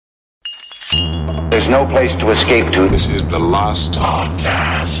There's no place to escape to. This is the last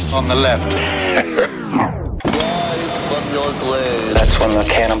podcast. On the left. That's when the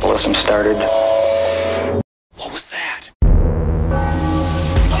cannibalism started. What was that?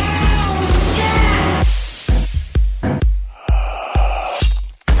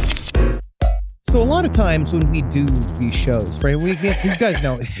 So a lot of times when we do these shows, right, you guys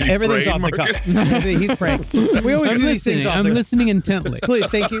know, everything's off the cuff. He's praying. We always do these things off the cuff. I'm listening intently. Please,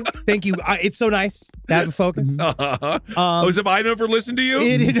 thank you. Thank you. It's so nice to have a focus. Have I never listened to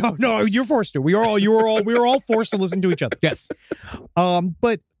you? No, you're forced to. We were all forced to listen to each other. Yes.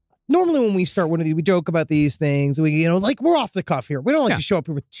 But normally when we start one of these, we joke about these things. We, we're off the cuff here. We don't like to show up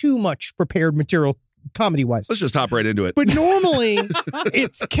here with too much prepared material. Comedy-wise. Let's just hop right into it. But normally,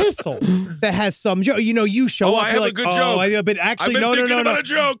 it's Kissel that has some joke. You show up. I have a good joke. But actually, I've been no. about a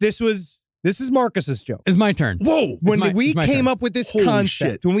joke. This is Marcus's joke. It's my turn. Whoa. When we came up with this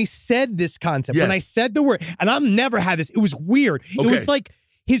concept, when we said this concept, when I said the word, and I've never had this, it was weird. Okay. It was like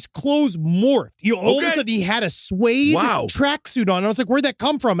his clothes morphed. All of a sudden, he had a suede tracksuit on. And I was like, where'd that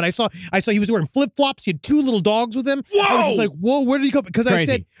come from? And I saw he was wearing flip-flops. He had 2 little dogs with him. Whoa! I was just like, whoa, where did he come? Because I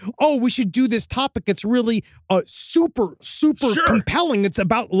said, we should do this topic. It's really super compelling. It's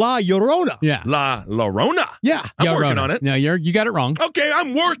about La Llorona. Yeah. La Llorona. Yeah. I'm working on it. No, you got it wrong. Okay,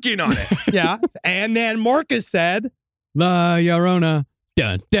 I'm working on it. Yeah. And then Marcus said, La Llorona.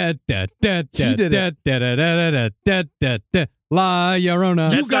 Da, da, da, da, da, da, da, da, da, da, da. La Llorona.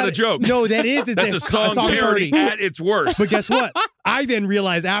 That's not a joke. No, that is. That's a song parody at its worst. But guess what? I then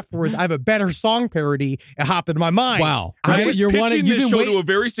realized afterwards I have a better song parody that hopped into my mind. Wow. I was pitching this show to a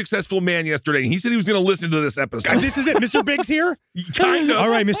very successful man yesterday, and he said he was going to listen to this episode. This is it. Mr. Big's here? Kind of. All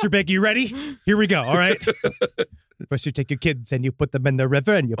right, Mr. Big, you ready? Here we go. All right. First, you take your kids and you put them in the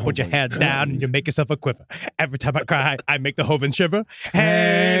river and you put your head down and you make yourself a quiver. Every time I cry, I make the Hoven shiver.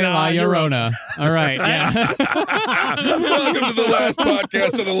 Hey, La Llorona. All right, yeah. Welcome to the last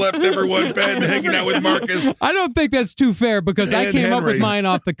podcast on the left, everyone. Ben hanging out with Marcus. I don't think that's too fair because I came up with Henry's. mine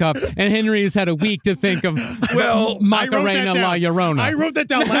off the cuff, and Henry's had a week to think of Macarena La Llorona. I wrote that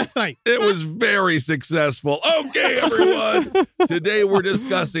down last night. It was very successful. Okay, everyone. Today we're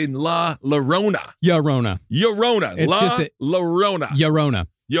discussing La Llorona. Llorona. It's Llorona. Llorona.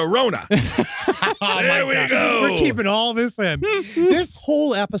 There we go. We're keeping all this in. This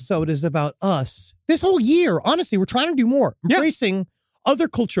whole episode is about us. This whole year, honestly, we're trying to do more. Embracing other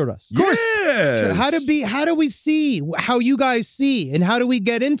culturas. Of course. Yes. How do we see how you guys see, and how do we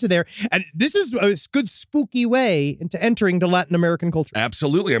get into there? And this is a good spooky way into entering to Latin American culture.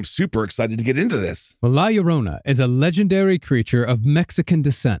 Absolutely. I'm super excited to get into this. Well, La Llorona is a legendary creature of Mexican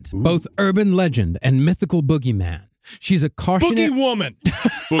descent, both urban legend and mythical boogeyman. She's a cautionary boogeywoman.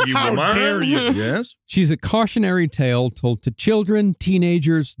 How dare you? Yes. She's a cautionary tale told to children,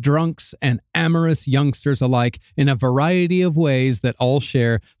 teenagers, drunks, and amorous youngsters alike in a variety of ways that all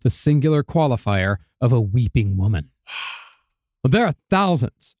share the singular qualifier of a weeping woman. Well, there are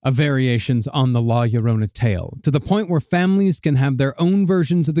thousands of variations on the La Llorona tale, to the point where families can have their own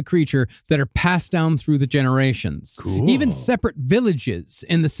versions of the creature that are passed down through the generations. Cool. Even separate villages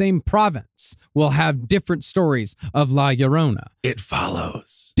in the same province will have different stories of La Llorona. It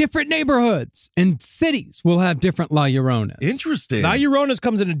follows. Different neighborhoods and cities will have different La Lloronas. Interesting. La Llorona's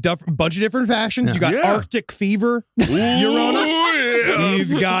comes in a bunch of different fashions. You got Arctic fever Llorona. Yes.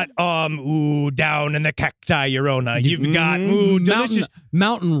 You've got down in the cacti Llorona. You've got delicious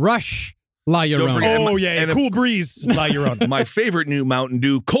Mountain Rush La Llorona. Don't forget, and cool breeze La Llorona. My favorite new Mountain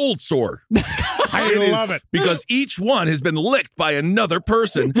Dew, Cold Sore. I love it. Because each one has been licked by another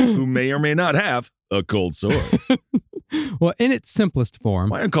person who may or may not have a cold sore. Well, in its simplest form.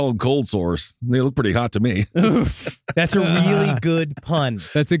 Why are called cold sores? They look pretty hot to me. That's a really good pun.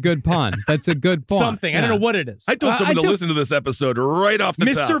 That's a good pun. That's a good pun. Something. I don't know what it is. I told someone to listen to this episode right off the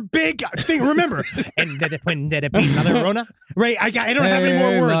top. Mr. Big thing. Remember. And did it be another Rona? Right. I don't have any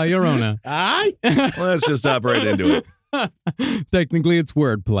more words. La Llorona. Let's just hop right into it. Technically, it's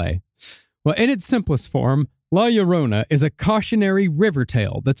wordplay. Well, in its simplest form, La Llorona is a cautionary river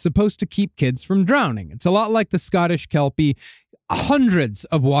tale that's supposed to keep kids from drowning. It's a lot like the Scottish Kelpie. Hundreds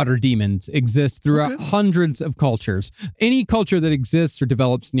of water demons exist throughout hundreds of cultures. Any culture that exists or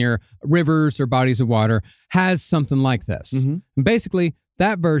develops near rivers or bodies of water has something like this. Basically,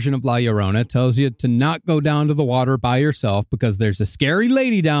 That version of La Llorona tells you to not go down to the water by yourself because there's a scary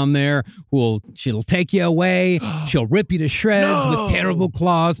lady down there she'll take you away. She'll rip you to shreds with terrible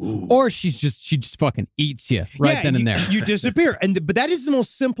claws, or she just fucking eats you then and there. You disappear. But that is the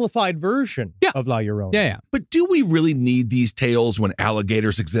most simplified version of La Llorona. Yeah. But do we really need these tales when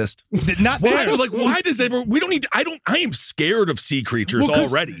alligators exist? Not there. Why does everyone? We don't need. I am scared of sea creatures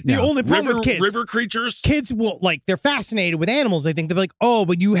already. The only problem with kids, river creatures. Kids will they're fascinated with animals. They think they're like, oh,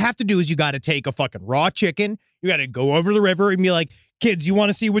 what you have to do is you got to take a fucking raw chicken. You got to go over the river and be like, kids, you want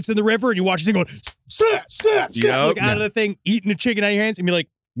to see what's in the river? And you watch the thing going, snap, snap, snap, look out of the thing, eating the chicken out of your hands, and be like,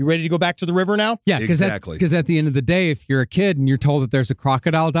 you ready to go back to the river now? Yeah, exactly. Because at the end of the day, if you're a kid and you're told that there's a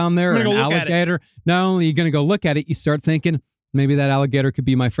crocodile down there or an alligator, not only are you going to go look at it, you start thinking, maybe that alligator could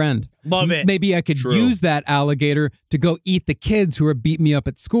be my friend. Love it. Maybe I could use that alligator to go eat the kids who are beating me up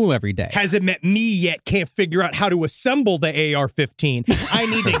at school every day. Hasn't met me yet, can't figure out how to assemble the AR-15. I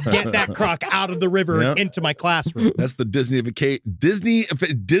need to get that croc out of the river and into my classroom. That's the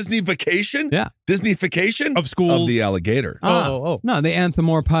Disneyfication? Yeah. Disneyfication of school. Of the alligator. No, the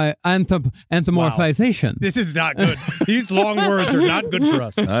anthropomorphization. Wow. This is not good. These long words are not good for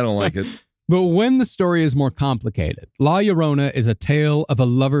us. I don't like it. But when the story is more complicated, La Llorona is a tale of a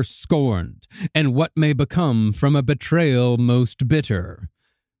lover scorned and what may become from a betrayal most bitter.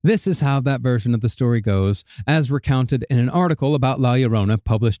 This is how that version of the story goes, as recounted in an article about La Llorona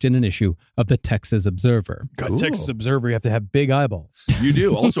published in an issue of the Texas Observer. God, Texas Observer, you have to have big eyeballs. You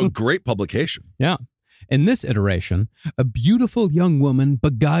do. Also, great publication. Yeah. In this iteration, a beautiful young woman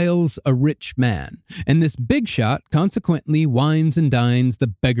beguiles a rich man, and this big shot consequently wines and dines the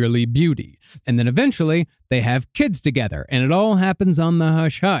beggarly beauty. And then eventually, they have kids together, and it all happens on the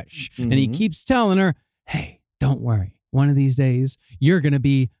hush-hush. And he keeps telling her, hey, don't worry. One of these days, you're going to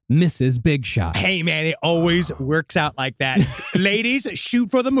be Mrs. Big Shot. Hey, man, it always works out like that. Ladies, shoot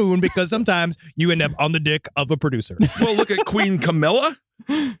for the moon because sometimes you end up on the dick of a producer. Well, look at Queen Camilla.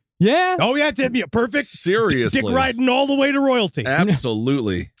 Yeah. Oh, yeah, it'd be a perfect Seriously. dick riding all the way to royalty.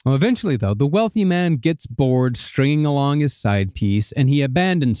 Absolutely. Well, eventually, though, the wealthy man gets bored stringing along his side piece, and he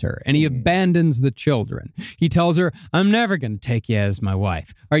abandons her, and he abandons the children. He tells her, I'm never going to take you as my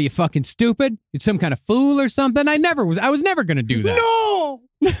wife. Are you fucking stupid? You some kind of fool or something? I was never going to do that. No!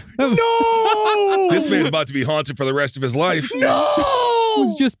 No! This man's about to be haunted for the rest of his life. No! It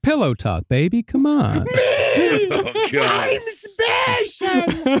was just pillow talk, baby. Come on. Oh, God. I'm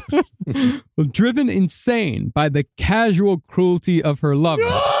special! Well, driven insane by the casual cruelty of her lover. All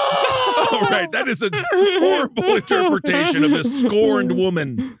right, that is a horrible interpretation of a scorned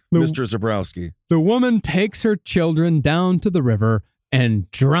woman, Mr. Zabrowski. The woman takes her children down to the river and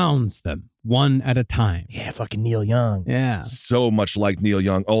drowns them one at a time. Yeah, fucking Neil Young. Yeah. So much like Neil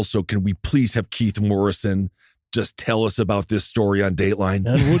Young. Also, can we please have Keith Morrison just tell us about this story on Dateline?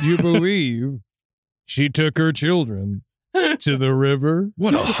 And would you believe she took her children to the river?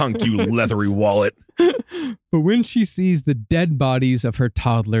 What a hunk, you leathery wallet. But when she sees the dead bodies of her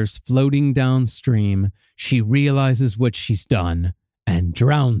toddlers floating downstream, she realizes what she's done and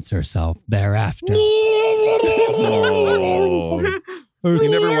drowns herself thereafter. Oh.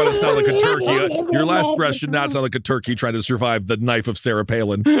 You never want to sound like a turkey. Your last breath should not sound like a turkey trying to survive the knife of Sarah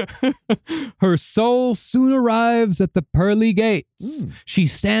Palin. Her soul soon arrives at the pearly gates. She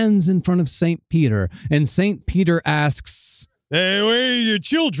stands in front of St. Peter, and St. Peter asks, Hey, where are your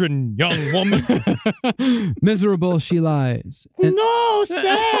children, young woman? Miserable she lies. No,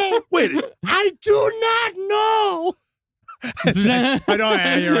 sir. Wait. I do not know. I know.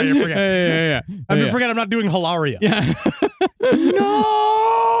 Yeah, you're right. You forget. Yeah. Forget I'm not doing Hilaria. Yeah. No.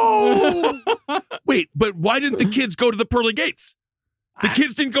 Wait, but why didn't the kids go to the pearly gates? The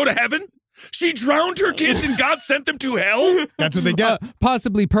kids didn't go to heaven? She drowned her kids and God sent them to hell? That's what they get.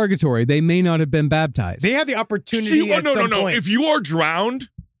 Possibly purgatory. They may not have been baptized. They had the opportunity No. point. If you are drowned,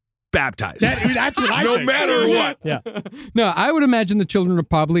 baptized. That's what I no think. matter what. Yeah. No, I would imagine the children are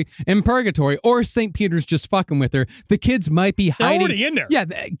probably in purgatory, or St. Peter's just fucking with her. The kids might be They're hiding. already in there. Yeah,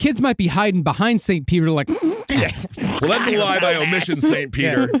 the kids might be hiding behind St. Peter like, Well, that's a lie by omission, St.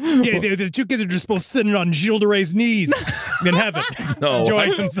 Peter. Yeah, the two kids are just both sitting on Gilles de Ray's knees in heaven,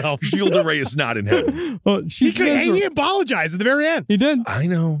 enjoying themselves. Gilles de Ray is not in heaven. He apologized at the very end. He did. I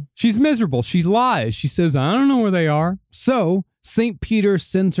know. She's miserable. She lies. She says, I don't know where they are. So St. Peter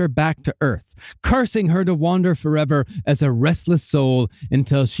sends her back to earth, cursing her to wander forever as a restless soul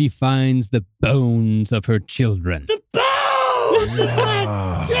until she finds the bones of her children. The bones of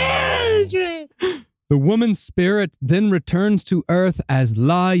my children. The woman's spirit then returns to earth as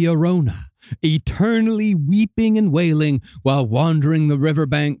La Llorona, eternally weeping and wailing while wandering the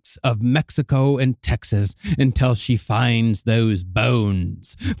riverbanks of Mexico and Texas until she finds those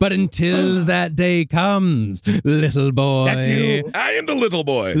bones. But until that day comes, little boy, That's you. I am the little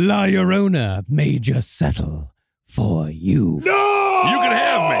boy. La Llorona may just settle for you. No! You can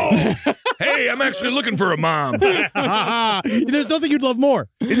have me. Hey, I'm actually looking for a mom. There's nothing you'd love more.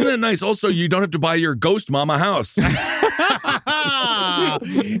 Isn't that nice? Also, you don't have to buy your ghost mom a house.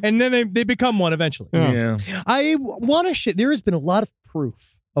 And then they become one eventually. Yeah. I want to share. There has been a lot of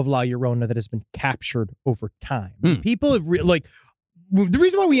proof of La Llorona that has been captured over time. People have the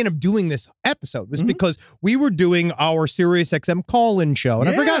reason why we ended up doing this episode was because we were doing our Sirius XM call-in show, and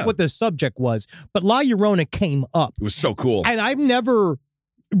I forgot what the subject was, but La Llorona came up. It was so cool. And I've never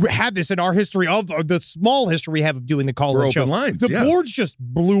had this in our history of the small history we have of doing the call-in show. Open lines, the boards just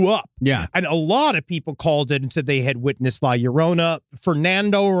blew up. Yeah. And a lot of people called in and said they had witnessed La Llorona.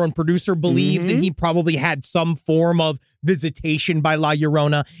 Fernando, our own producer, believes that he probably had some form of visitation by La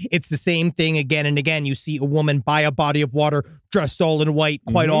Llorona. It's the same thing again and again. You see a woman by a body of water dressed all in white.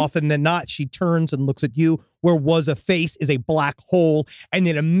 Quite often than not, she turns and looks at you. Where was a face is a black hole and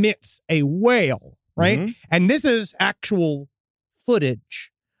it emits a wail, right? And this is actual footage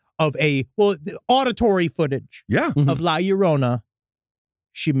of auditory footage of La Llorona.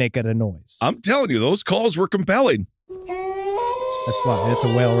 She making a noise. I'm telling you, those calls were compelling. That's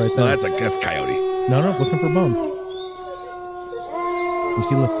a whale right there. No, that's coyote. No, looking for bones. You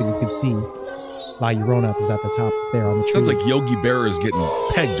see, look, you can see La Llorona is at the top there on the tree. Sounds like Yogi Berra is getting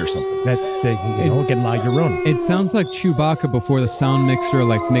pegged or something. That's getting La Llorona. It sounds like Chewbacca before the sound mixer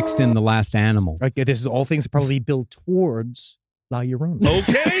mixed in The Last Animal. Like this is all things that probably build towards La Llorona.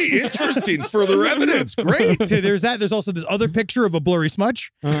 Okay, interesting. Further evidence. Great. So there's that. There's also this other picture of a blurry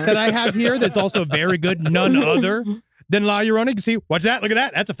smudge that I have here that's also very good. None other than La Llorona. You can see, what's that? Look at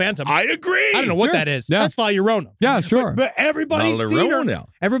that. That's a phantom. I agree. I don't know what that is. Yeah. That's La Llorona. Yeah, sure. But everybody's seen her.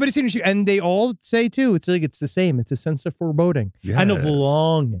 Everybody's seen her. And they all say, too, it's like it's the same. It's a sense of foreboding and of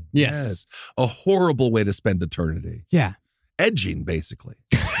longing. Yes. A horrible way to spend eternity. Yeah. Edging, basically.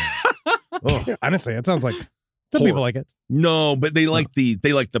 Honestly, it sounds like some people like it. No, but they like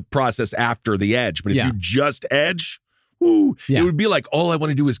the process after the edge. But if you just edge, it would be like, all I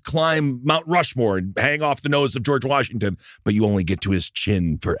want to do is climb Mount Rushmore and hang off the nose of George Washington, but you only get to his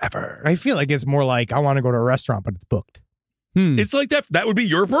chin forever. I feel like it's more like I want to go to a restaurant, but it's booked. It's like that. That would be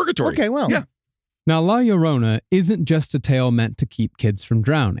your purgatory. Okay, well. Yeah. Now, La Llorona isn't just a tale meant to keep kids from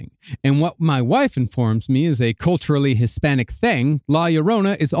drowning. And what my wife informs me is a culturally Hispanic thing. La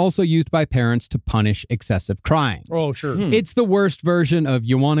Llorona is also used by parents to punish excessive crying. Oh, sure. It's the worst version of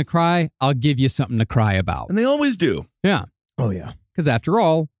you want to cry, I'll give you something to cry about. And they always do. Yeah. Oh, yeah. Because after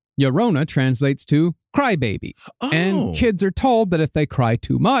all, Llorona translates to crybaby. And kids are told that if they cry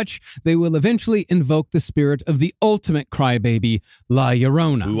too much, they will eventually invoke the spirit of the ultimate crybaby, La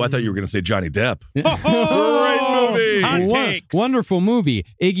Llorona. Ooh, I thought you were going to say Johnny Depp. Oh, great movie. Hot takes. Wonderful movie.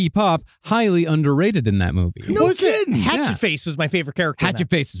 Iggy Pop, highly underrated in the movie. No kidding. Hatchet Face was my favorite character. Hatchet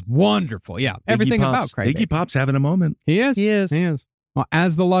Face is wonderful. Yeah. Everything about crybaby. Iggy Pop's having a moment. He is. Well,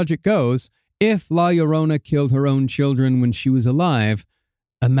 as the logic goes, if La Llorona killed her own children when she was alive,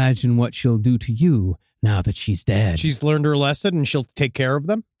 imagine what she'll do to you now that she's dead. She's learned her lesson and she'll take care of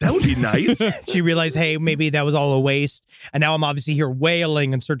them. That would be nice. She realized, hey, maybe that was all a waste. And now I'm obviously here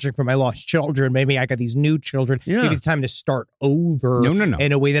wailing and searching for my lost children. Maybe I got these new children. Yeah. Maybe it's time to start over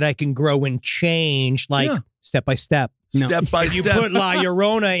in a way that I can grow and change, step by step. Step by if you step. put La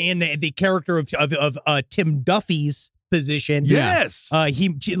Llorona in the character of Tim Duffy's position. Yes. La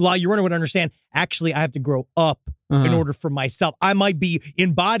Llorona would understand, actually, I have to grow up in order for myself. I might be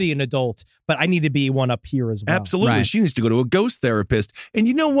in body an adult, but I need to be one up here as well. Absolutely. Right. She needs to go to a ghost therapist. And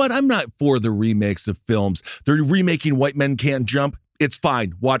you know what? I'm not for the remakes of films. They're remaking White Men Can't Jump. It's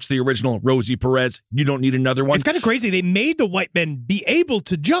fine. Watch the original, Rosie Perez. You don't need another one. It's kind of crazy. They made the white men be able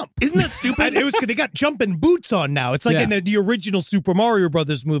to jump. Isn't that stupid? And they got jumping boots on now. It's like in the original Super Mario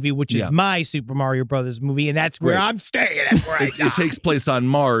Brothers movie, which is my Super Mario Brothers movie, and that's where I'm staying. That's where it takes place on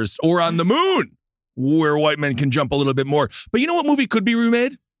Mars or on the moon, where white men can jump a little bit more. But you know what movie could be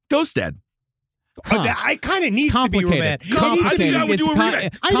remade? Ghost Dad. I kind of need to be remade.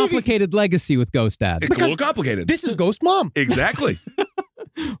 Complicated legacy with Ghost Dad. It's a little complicated. This is Ghost Mom. Exactly.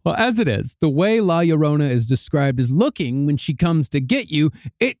 Well, as it is, the way La Llorona is described as looking when she comes to get you,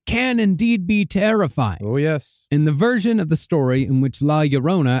 it can indeed be terrifying. Oh, yes. In the version of the story in which La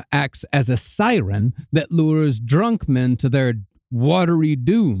Llorona acts as a siren that lures drunk men to their watery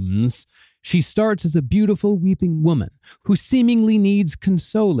dooms, she starts as a beautiful weeping woman who seemingly needs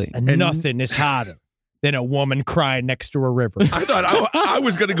consoling. And nothing is harder than a woman crying next to a river. I thought I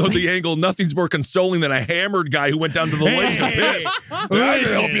was going to go the angle, nothing's more consoling than a hammered guy who went down to the lake to piss. I can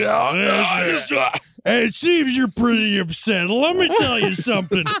help you out. It seems you're pretty upset. Let me tell you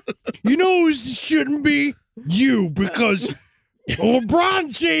something. You know who shouldn't be? You, because LeBron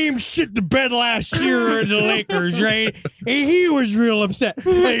James shit the bed last year in the Lakers, right? And he was real upset.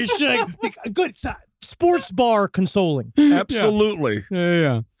 And it's like, good, sports bar consoling. Absolutely.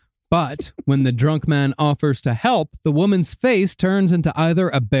 Yeah. But when the drunk man offers to help, the woman's face turns into either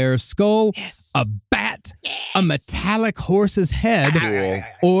a bear's skull, a bat, a metallic horse's head,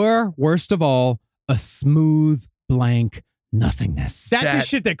 or, worst of all, a smooth, blank nothingness. That's the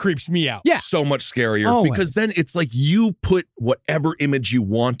shit that creeps me out. Yeah. So much scarier. Always. Because then it's like you put whatever image you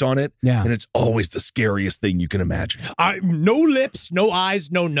want on it, and it's always the scariest thing you can imagine. No lips, no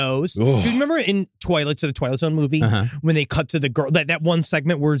eyes, no nose. Do you remember in the Twilight Zone movie, when they cut to the girl, that one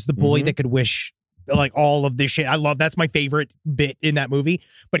segment where it's the boy that could wish like all of this shit? That's my favorite bit in that movie.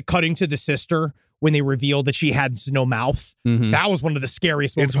 But cutting to the sister when they revealed that she had no mouth, that was one of the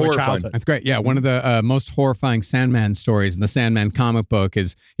scariest moments of my childhood. That's great. Yeah, one of the most horrifying Sandman stories in the Sandman comic book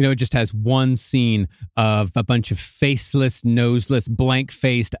is, it just has one scene of a bunch of faceless, noseless,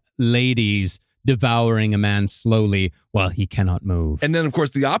 blank-faced ladies devouring a man slowly while he cannot move. And then, of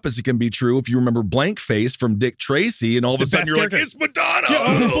course, the opposite can be true if you remember Blank Face from Dick Tracy, and all of a sudden you're like, it's Madonna!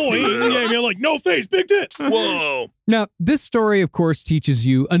 Yeah, boy. Yeah, you're like, no face, big tits! Whoa! Now, this story, of course, teaches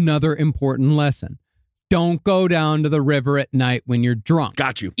you another important lesson. Don't go down to the river at night when you're drunk.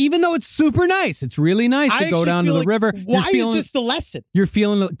 Got you. Even though it's super nice. It's really nice to go down to the river. Why is this the lesson? You're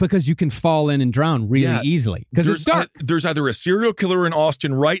feeling because you can fall in and drown really easily. Because it's dark. There's either a serial killer in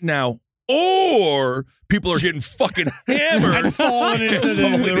Austin right now, or people are getting fucking hammered and falling into the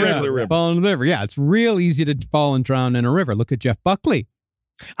river. Falling into the river. Yeah, it's real easy to fall and drown in a river. Look at Jeff Buckley.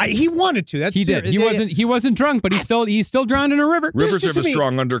 He wanted to. He did. He wasn't drunk, but he's still drowned in a river. Rivers have a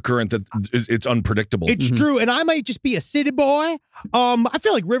strong undercurrent that it's unpredictable. It's true, and I might just be a city boy. I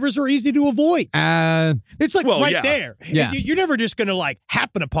feel like rivers are easy to avoid. It's like there. Yeah. You're never just going to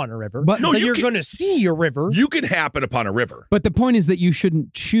happen upon a river. But no, you're going to see a river. You can happen upon a river. But the point is that you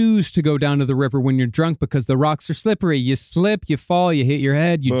shouldn't choose to go down to the river when you're drunk because the rocks are slippery. You slip, you fall, you hit your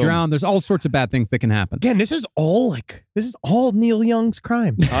head, you drown. There's all sorts of bad things that can happen. Again, this is all Neil Young's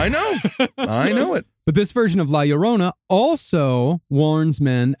crimes. I know. I know it. But this version of La Llorona also warns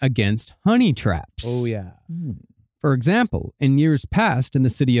men against honey traps. Oh, yeah. For example, in years past in the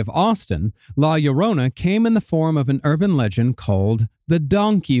city of Austin, La Llorona came in the form of an urban legend called the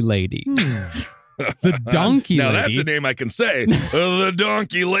Donkey Lady. The Donkey Lady. Now that's a name I can say. The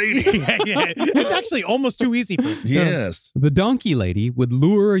Donkey Lady. Yeah. It's actually almost too easy for me. Yes. The Donkey Lady would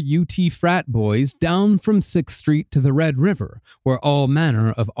lure UT frat boys down from 6th Street to the Red River, where all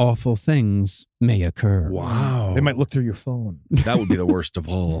manner of awful things may occur. Wow. They might look through your phone. That would be the worst of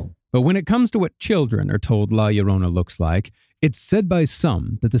all. But when it comes to what children are told La Llorona looks like, it's said by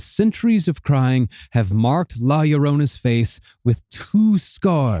some that the centuries of crying have marked La Llorona's face with 2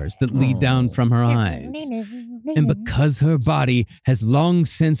 scars that lead down from her eyes. And because her body has long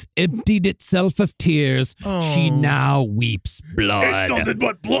since emptied itself of tears, she now weeps blood. It's nothing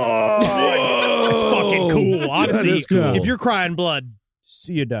but blood! That's fucking cool. Honestly, cool. If you're crying blood,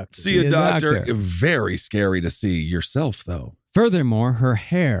 see a doctor. See a doctor. Very scary to see yourself, though. Furthermore, her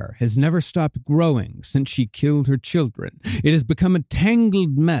hair has never stopped growing since she killed her children. It has become a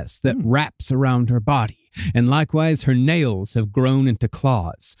tangled mess that wraps around her body. And likewise, her nails have grown into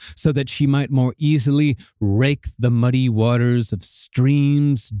claws, so that she might more easily rake the muddy waters of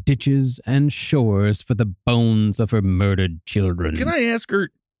streams, ditches, and shores for the bones of her murdered children. Can I ask her,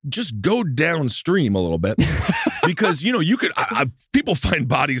 just go downstream a little bit? Because, you could, people find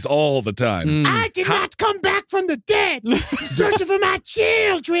bodies all the time. I did not come back from the dead searching for my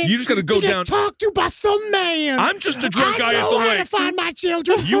children. You just got to go down. Talked to by some man. I'm just a drunk guy at the lake. I know how to find my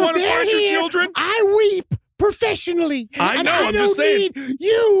children. You want to find your children? I weep professionally. I know, I'm just saying. Need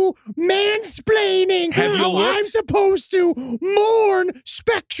you mansplaining how I'm supposed to mourn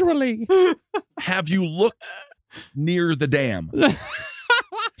spectrally. Have you looked near the dam?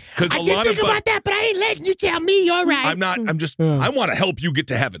 I did think about that, but I ain't letting you tell me. All right. I'm not. I'm just. I want to help you get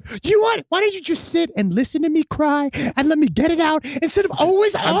to heaven. You want? Why don't you just sit and listen to me cry and let me get it out instead of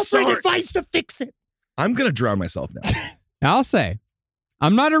always offering advice to fix it? I'm gonna drown myself now. I'll say,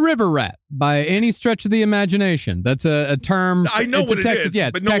 I'm not a river rat, by any stretch of the imagination. That's a term. I know what it is.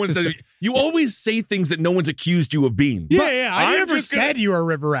 Yeah, but no one says. You always say things that no one's accused you of being. Yeah, I never said you were a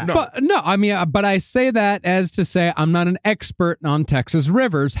river rat. But I say that as to say I'm not an expert on Texas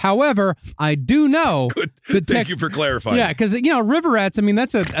rivers. However, I do know. Good. Thank you for clarifying. Yeah, because river rats. I mean,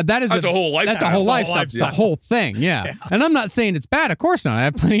 that's a whole lifestyle. That's a whole lifestyle. It's the whole thing. Yeah, and I'm not saying it's bad. Of course not. I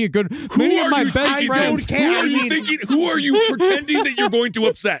have plenty of good. Many of my best friends. Who are you pretending that you're going to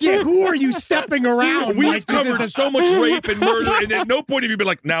upset? Yeah, who are you stepping around? We've covered so much rape and murder, and at no point have you been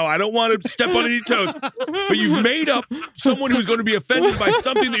like, no, I don't want to step on any toes. But you've made up someone who's going to be offended by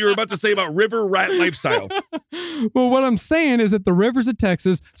something that you're about to say about river rat lifestyle. Well, what I'm saying is that the rivers of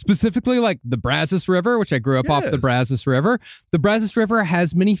Texas, specifically like the Brazos River, which I grew up off the Brazos River,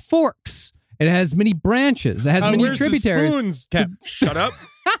 has many forks. It has many branches. It has many tributaries. The spoons, Shut up.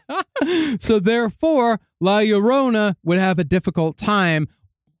 So therefore, La Llorona would have a difficult time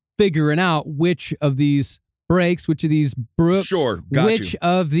figuring out which of these breaks, which of these brooks, which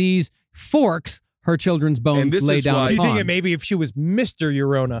of these forks her children's bones lay down upon. Do you think that maybe if she was Mr.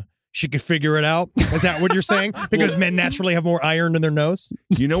 Llorona, she could figure it out? Is that what you're saying? Because men naturally have more iron in their nose?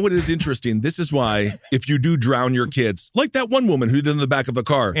 You know what is interesting? This is why if you do drown your kids, like that one woman who did in the back of the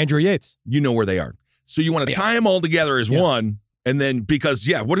car, Andrew Yates, you know where they are. So you want to tie them all together as one. And then because,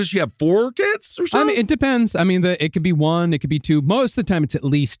 what does she have, 4 kids or something? I mean, it depends. I mean, it could be 1, it could be 2. Most of the time, it's at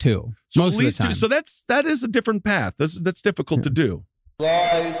least 2. So most at least of the time. 2. So that is a different path. That's difficult to do.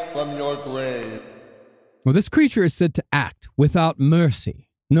 Rise from your grave. Well, this creature is said to act without mercy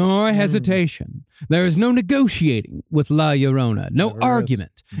nor hesitation. There is no negotiating with La Llorona, no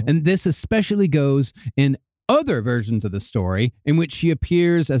argument. And this especially goes in other versions of the story in which she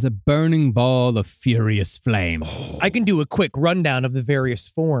appears as a burning ball of furious flame. I can do a quick rundown of the various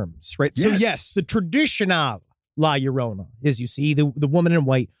forms, right? Yes. So yes, the tradition of La Llorona is you see the woman in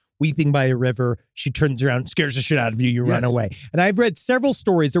white weeping by a river. She turns around, scares the shit out of you, you run away. And I've read several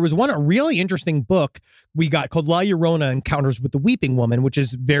stories. There was one, a really interesting book we got called La Llorona Encounters with the Weeping Woman, which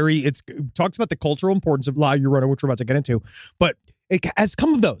is it talks about the cultural importance of La Llorona, which we're about to get into. But it has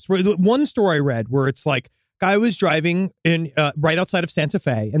come of those. One story I read where it's like, guy was driving in right outside of Santa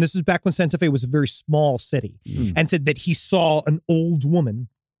Fe, and this was back when Santa Fe was a very small city, and said that he saw an old woman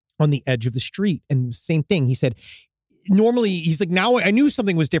on the edge of the street. And same thing, he said, normally, he's like, now I knew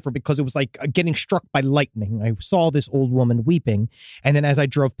something was different because it was like getting struck by lightning. I saw this old woman weeping, and then as I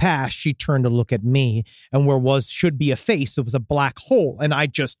drove past, she turned to look at me, and where should be a face, it was a black hole, and I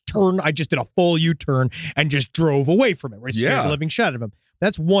just did a full U-turn and just drove away from it. Right, scared the living shit out of him.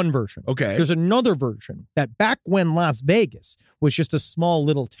 That's one version. Okay. There's another version that back when Las Vegas was just a small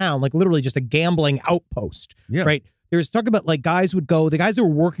little town, like literally just a gambling outpost, right? There's talk about like the guys that were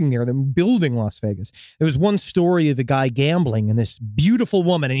working there, them building Las Vegas. There was one story of a guy gambling and this beautiful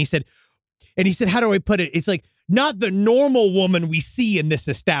woman. And he said, how do I put it? It's like not the normal woman we see in this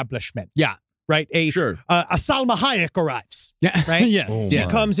establishment. Yeah. Right. A Salma Hayek arrives. Yeah. Right. Yes. She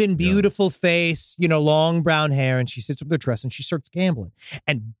comes in, beautiful face, long brown hair, and she sits with her dress and she starts gambling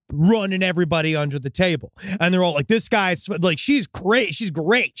and running everybody under the table. And they're all like, this guy's like, she's great. She's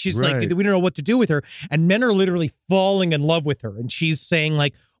great. She's like, we don't know what to do with her. And men are literally falling in love with her. And she's saying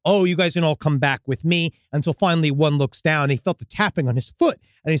like, oh, you guys can all come back with me. Until finally one looks down and he felt the tapping on his foot.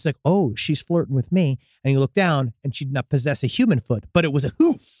 And he's like, oh, she's flirting with me. And he looked down and she did not possess a human foot, but it was a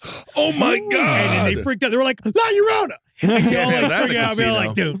hoof. Oh my God. And then they freaked out. They were like, La Llorona. And they all like freaked out. They were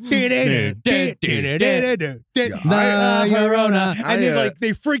like, La Llorona. And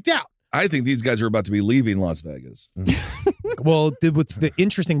they freaked out. I think these guys are about to be leaving Las Vegas. Well, what's the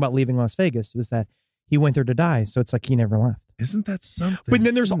interesting about leaving Las Vegas was that he went there to die. So it's like he never left. Isn't that something? But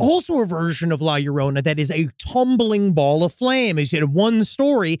then there's also a version of La Llorona that is a tumbling ball of flame. As in one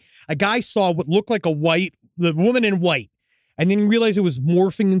story, a guy saw what looked like the woman in white, and then realized it was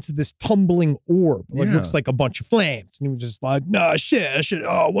morphing into this tumbling orb. Like looks like a bunch of flames. And he was just like, nah, shit.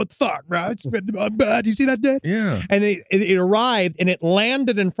 Oh, what the fuck, bro? It's been bad. You see that day? Yeah. And it arrived and it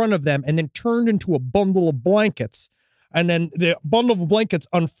landed in front of them and then turned into a bundle of blankets. And then the bundle of blankets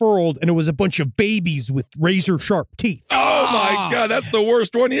unfurled, and it was a bunch of babies with razor-sharp teeth. Oh, my God. That's the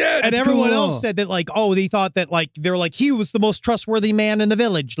worst one yet. And everyone else said that, like, they thought that, like, they're like, he was the most trustworthy man in the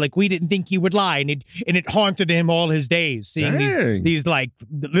village. Like, we didn't think he would lie. And it haunted him all his days, seeing these like,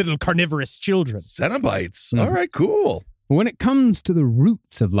 little carnivorous children. Cenobites. All right, cool. When it comes to the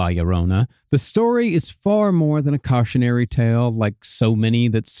roots of La Llorona, the story is far more than a cautionary tale like so many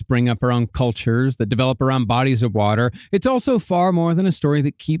that spring up around cultures that develop around bodies of water. It's also far more than a story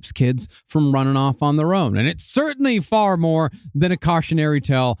that keeps kids from running off on their own. And it's certainly far more than a cautionary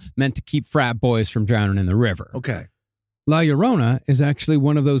tale meant to keep frat boys from drowning in the river. Okay. La Llorona is actually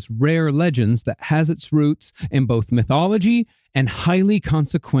one of those rare legends that has its roots in both mythology and highly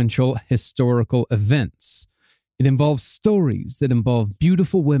consequential historical events. It involves stories that involve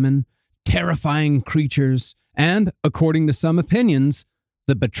beautiful women, terrifying creatures, and, according to some opinions,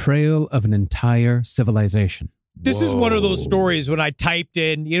 the betrayal of an entire civilization. This is one of those stories when I typed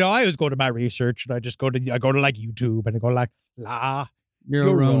in, I always go to my research and I go to like YouTube and I go like La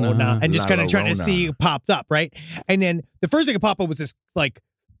Llorona and just kind of trying to see what popped up, right? And then the first thing that popped up was this like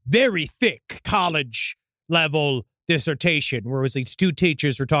very thick college level dissertation where it was these two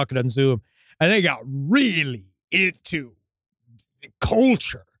teachers were talking on Zoom and they got really into the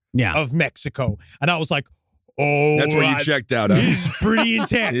culture of Mexico. And I was like, oh, that's where you checked out. Huh? This is pretty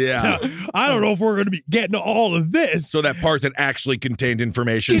intense. Yeah. I don't know if we're going to be getting all of this. So that part that actually contained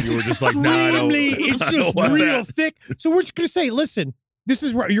information, you were just like, no, I don't. It's just real thick. So we're just going to say, listen, this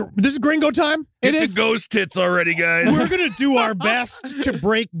is Gringo time. Get to ghost tits already, guys. We're going to do our best to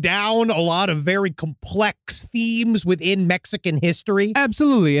break down a lot of very complex themes within Mexican history.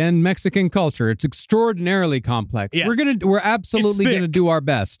 Absolutely, and Mexican culture. It's extraordinarily complex. Yes. We're absolutely going to do our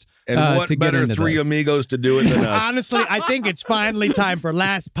best. And what to better get three this. amigos to do it than us? Honestly, I think it's finally time for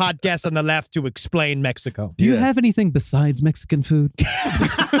Last Podcast on the Left to explain Mexico. Do you have anything besides Mexican food?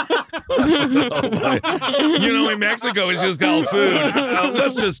 In Mexico, it's just called food.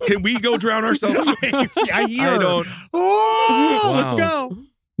 Can we go drown ourselves? I hear. I don't. Let's go.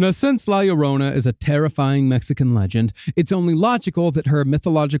 Now, since La Llorona is a terrifying Mexican legend, it's only logical that her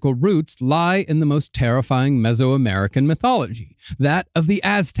mythological roots lie in the most terrifying Mesoamerican mythology, that of the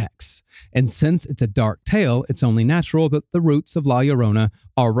Aztecs. And since it's a dark tale, it's only natural that the roots of La Llorona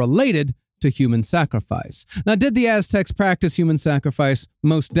are related to human sacrifice. Now, did the Aztecs practice human sacrifice?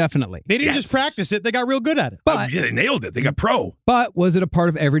 Most definitely. They didn't just practice it, they got real good at it. But they nailed it. They got pro. But was it a part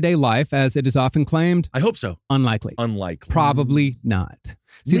of everyday life, as it is often claimed? I hope so. Unlikely. Probably not.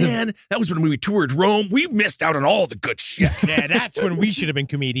 See, that was when we toured Rome. We missed out on all the good shit. Yeah, that's when we should have been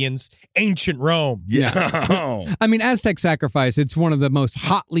comedians. Ancient Rome. Yeah. I mean, Aztec sacrifice, it's one of the most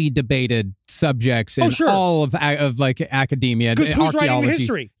hotly debated subjects in all of academia. Because who's writing the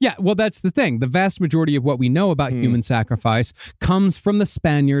history? Yeah, well, that's the thing. The vast majority of what we know about human sacrifice comes from the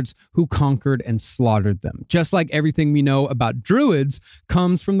Spaniards who conquered and slaughtered them. Just like everything we know about Druids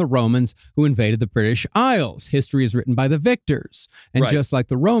comes from the Romans who invaded the British Isles. History is written by the victors. And just like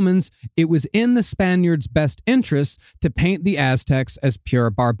the Romans, it was in the Spaniards' best interest to paint the Aztecs as pure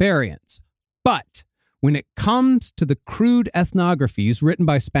barbarians. But when it comes to the crude ethnographies written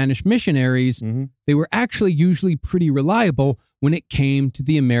by Spanish missionaries, they were actually usually pretty reliable when it came to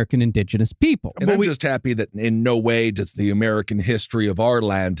the American indigenous people. And I'm just happy that in no way does the American history of our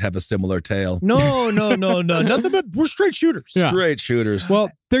land have a similar tale. No. Nothing but we're straight shooters. Yeah. Straight shooters.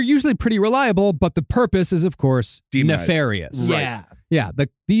 Well, they're usually pretty reliable, but the purpose is, of course, nefarious. Yeah. Yeah,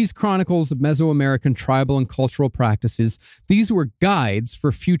 these chronicles of Mesoamerican tribal and cultural practices, these were guides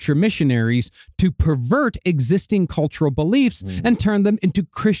for future missionaries to pervert existing cultural beliefs and turn them into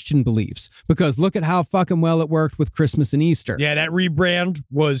Christian beliefs. Because look at how fucking well it worked with Christmas and Easter. Yeah, that rebrand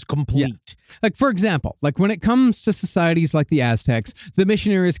was complete. Yeah. Like, for example, like when it comes to societies like the Aztecs, the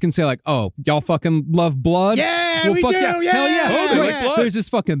missionaries can say like, oh, y'all fucking love blood? Yeah, well, we fuck do. Yeah. Yeah. Hell yeah. Oh, they like blood. There's this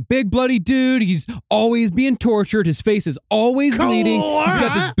fucking big bloody dude. He's always being tortured. His face is always bleeding. He's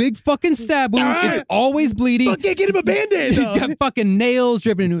got this big fucking stab wound. It's always bleeding. Fuck yeah, get him a Band-Aid. He's got fucking nails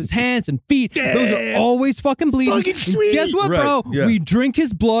driven into his hands and feet. Yeah. Those are always fucking bleeding. Fucking sweet. And guess what, bro? Yeah. We drink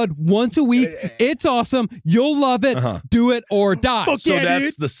his blood once a week. It's awesome. You'll love it. Do it or die. Fuck So yeah, that's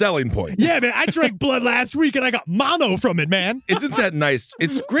dude. the selling point. Yeah, man, I drank blood last week and I got mono from it, man. Isn't that nice?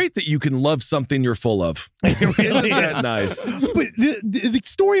 It's great that you can love something you're full of. It really Isn't that is. nice? But the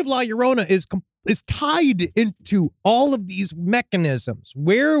story of La Llorona is tied into all of these mechanisms.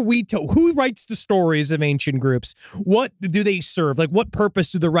 Who writes the stories of ancient groups? What do they serve? Like, what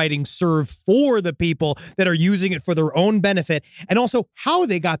purpose do the writings serve for the people that are using it for their own benefit? And also how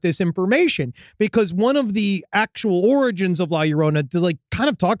they got this information. Because one of the actual origins of La Llorona kind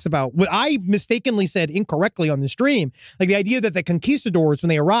of talks about what I mistakenly said incorrectly on the stream. Like the idea that the conquistadors, when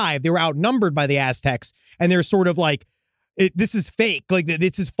they arrived, they were outnumbered by the Aztecs. And they're sort of like, this is fake, like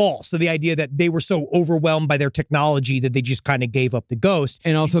this is false. So the idea that they were so overwhelmed by their technology that they just kind of gave up the ghost.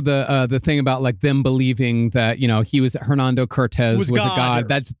 And also the thing about like them believing that, he was Hernando Cortez was a god.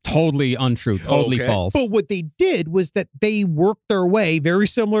 That's totally untrue, totally false. But what they did was that they worked their way, very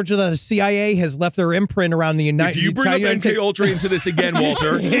similar to the CIA has left their imprint around the United States. If you bring up MK Ultra into this again,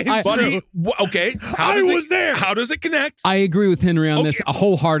 Walter, buddy, okay, how does it connect? I agree with Henry on this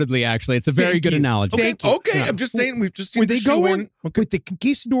wholeheartedly, actually. It's a very good analogy. Okay, I'm just saying we've just seen where they go in with the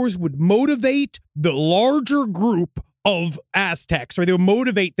conquistadors would motivate the larger group of Aztecs, or they would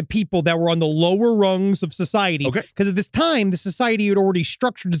motivate the people that were on the lower rungs of society. Because at this time, the society had already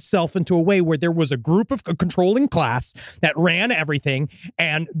structured itself into a way where there was a group of a controlling class that ran everything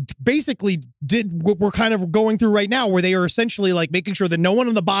and basically did what we're kind of going through right now, where they are essentially like making sure that no one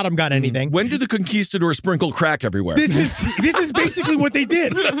on the bottom got anything. When did the conquistadors sprinkle crack everywhere? This is basically what they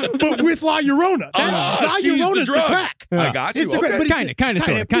did, but with La Llorona. La Llorona's the crack. I got you. Kind of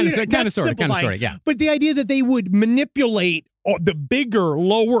sort of, yeah. But the idea that they would manipulate the bigger,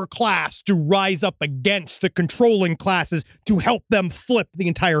 lower class to rise up against the controlling classes to help them flip the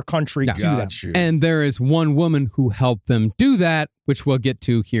entire country to them. And there is one woman who helped them do that, which we'll get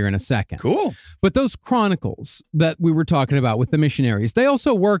to here in a second. Cool. But those chronicles that we were talking about with the missionaries, they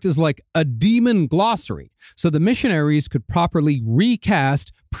also worked as like a demon glossary. So the missionaries could properly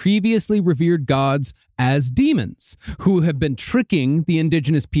recast previously revered gods as demons who have been tricking the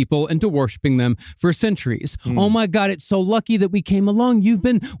indigenous people into worshiping them for centuries. Oh my God, it's so lucky that we came along. You've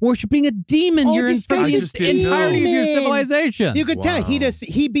been worshiping a demon your entirety of your civilization. You could tell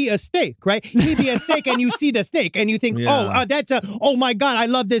he be a snake, right? He be a snake and you see the snake and you think, oh my God, I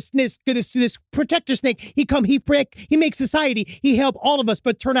love this protector snake. He makes society, he help all of us,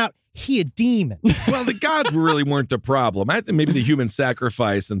 but turn out he a demon. Well, the gods really weren't the problem. I think maybe the human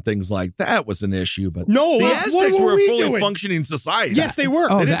sacrifice and things like that was an issue, but no, the Aztecs were a fully functioning society. Yes, they were.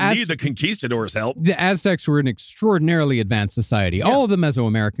 They didn't need the conquistadors' help. The Aztecs were an extraordinarily advanced society. Yeah. All of the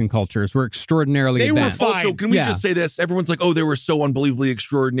Mesoamerican cultures were extraordinarily advanced. They were fine. Also, can we just say this? Everyone's like, oh, they were so unbelievably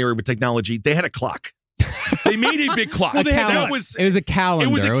extraordinary with technology. They had a clock. They made a big clock. Well, it was a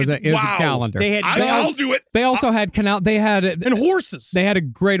calendar. It was a calendar. They had I'll do it. They also had and horses. They had a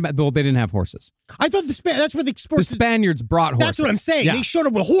great amount. Well, they didn't have horses. I thought that's where the Spaniards brought horses. That's what I'm saying. Yeah. They showed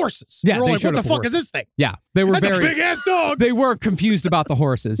up with horses. Yeah, they were like, what the fuck is this thing? Yeah, they were that's a big ass dog. They were confused about the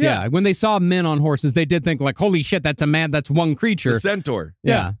horses. Yeah, when they saw men on horses, they did think like, holy shit, that's a man. That's one creature. It's a centaur.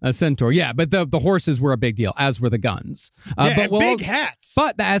 Yeah, a centaur. Yeah, but the horses were a big deal, as were the guns. Big hats.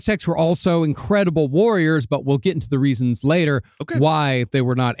 But the Aztecs were also incredible warriors. But we'll get into the reasons later why they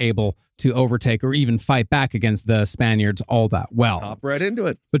were not able to overtake or even fight back against the Spaniards all that well. Hop right into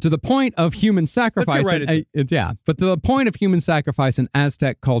it. But to the point of human sacrifice, but to the point of human sacrifice in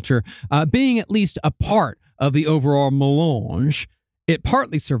Aztec culture being at least a part of the overall melange, it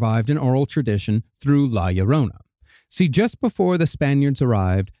partly survived in oral tradition through La Llorona. See, just before the Spaniards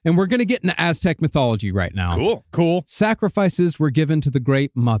arrived, and we're going to get into Aztec mythology right now. Cool. Sacrifices were given to the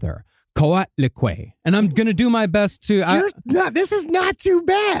Great Mother, Coatlicue. And I'm going to do my best to... this is not too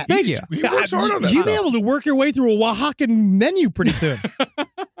bad. Thank you. He works hard on that. You'll be able to work your way through a Oaxacan menu pretty soon.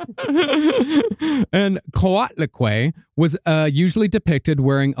 And Coatlicue was usually depicted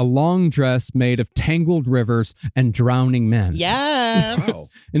wearing a long dress made of tangled rivers and drowning men. Yes. Wow.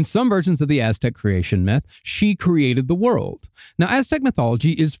 In some versions of the Aztec creation myth, she created the world. Now, Aztec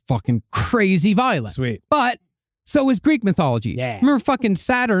mythology is fucking crazy violent. Sweet. But so is Greek mythology. Yeah. Remember fucking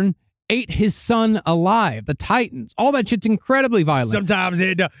Saturn ate his son alive. The Titans. All that shit's incredibly violent. Sometimes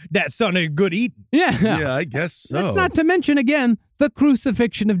that son ain't good eating. Yeah, I guess so. That's not to mention, again, the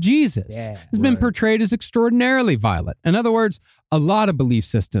crucifixion of Jesus has been portrayed as extraordinarily violent. In other words, a lot of belief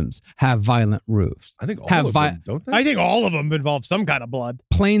systems have violent roots. I think all of them, don't they? I think all of them involve some kind of blood.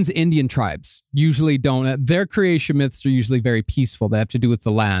 Plains Indian tribes usually don't. Their creation myths are usually very peaceful. They have to do with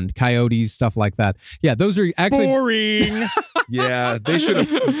the land, coyotes, stuff like that. Yeah, those are actually... boring. Yeah, they should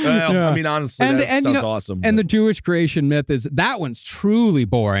have... Well, I mean, honestly, that sounds awesome. And the Jewish creation myth that one's truly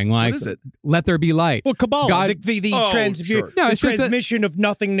boring. Like, what is it? Let there be light. Well, Kabbalah, God, the transmission of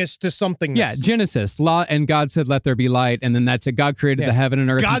nothingness to somethingness. Yeah, Genesis, and God said, let there be light, and then that's it. God created the heaven and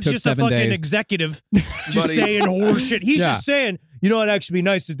earth. God's took just a 7 fucking days. executive just saying horseshit. He's just saying, you know, it'd actually be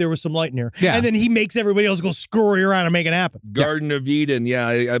nice if there was some light in here. Yeah. And then he makes everybody else go scurry around and make it happen. Garden of Eden. Yeah,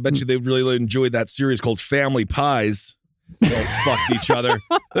 I bet you they really enjoyed that series called Family Pies. They all fucked each other.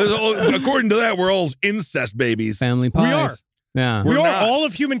 According to that, we're all incest babies. Family Pies. We are. Yeah. We are all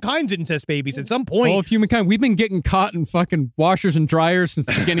of humankind's incest babies at some point. All of humankind. We've been getting caught in fucking washers and dryers since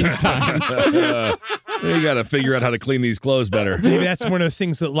the beginning of time. You got to figure out how to clean these clothes better. Maybe that's one of those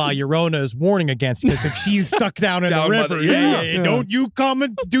things that La Llorona is warning against, because if she's stuck down in the river, don't you come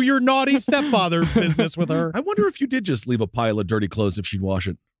and do your naughty stepfather business with her. I wonder if you did just leave a pile of dirty clothes if she'd wash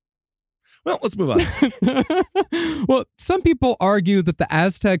it. Well, let's move on. Well, some people argue that the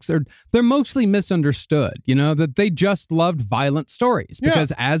Aztecs they're mostly misunderstood, you know, that they just loved violent stories.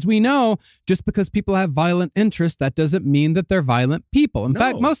 Because as we know, just because people have violent interests, that doesn't mean that they're violent people. In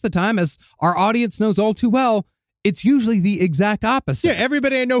fact, most of the time, as our audience knows all too well, it's usually the exact opposite. Yeah,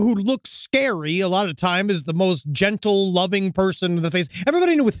 everybody I know who looks scary a lot of the time is the most gentle, loving person in the face.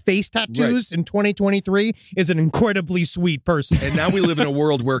 Everybody I know with face tattoos in 2023 is an incredibly sweet person. And now we live in a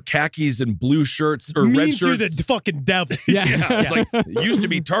world where khakis and blue shirts or red Means shirts. you're the fucking devil. Yeah. It's like, it used to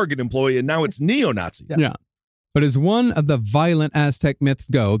be Target employee and now it's neo-Nazi. Yes. Yeah. But as one of the violent Aztec myths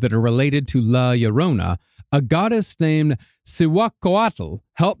go that are related to La Llorona, a goddess named Cihuacoatl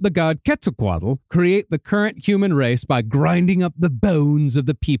helped the god Quetzalcoatl create the current human race by grinding up the bones of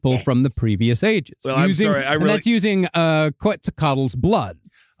the people from the previous ages. Well, I'm sorry. And that's using Quetzalcoatl's blood.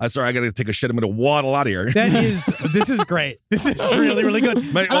 I'm sorry, I got to take a shit. I'm going to waddle out of here. This is great. This is really, really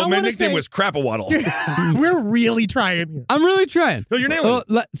good. My nickname was Crap-a-Waddle. We're really trying here. I'm really trying. No, you're nailing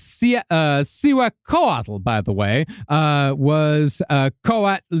it. Cihuacoatl, by the way, was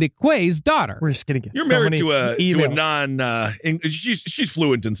Coatlicue's daughter. We're just going to get You're so married many to a emails. she's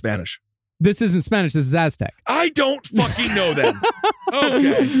fluent in Spanish. This isn't Spanish. This is Aztec. I don't fucking know that.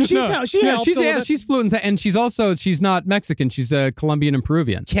 Okay. She's fluent, and she's not Mexican. She's Colombian and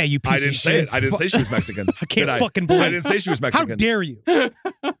Peruvian. Yeah, you piece I didn't of say shit. it. I didn't say she was Mexican. I can't fucking believe it. I didn't say she was Mexican. How dare you?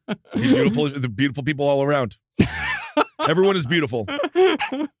 The beautiful people all around. Everyone is beautiful.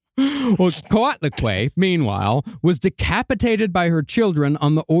 Well, Coatlicue, meanwhile, was decapitated by her children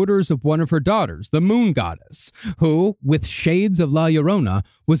on the orders of one of her daughters, the moon goddess, who, with shades of La Llorona,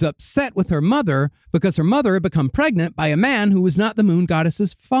 was upset with her mother because her mother had become pregnant by a man who was not the moon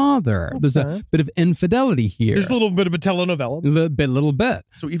goddess's father. Okay. There's a bit of infidelity here. There's a little bit of a telenovela. Little bit.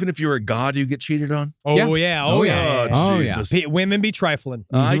 So even if you're a god, you get cheated on? Oh, yeah. Oh, Jesus. Women be trifling.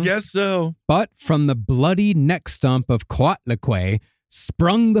 I guess so. But from the bloody neck stump of Coatlicue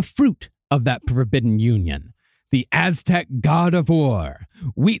sprung the fruit of that forbidden union, the Aztec god of war,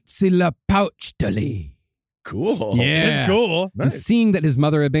 Huitzilopochtli. Cool. Yeah. That's cool. And seeing that his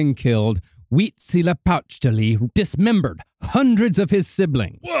mother had been killed, Huitzilopochtli dismembered hundreds of his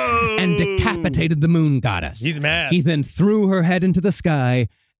siblings and decapitated the moon goddess. He's mad. He then threw her head into the sky,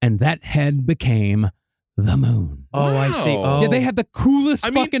 and that head became the moon. Oh, I see. Oh. Yeah, they had the coolest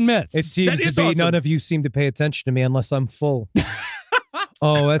fucking myths. It seems to be awesome. None of you seem to pay attention to me unless I'm full.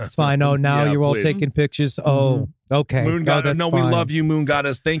 Oh, that's fine. Oh, now you're all taking pictures. Oh, okay. Moon goddess. No, we love you, moon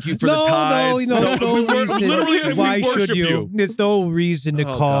goddess. Thank you for the tides. No reason. Literally, why we worship should you? There's no reason to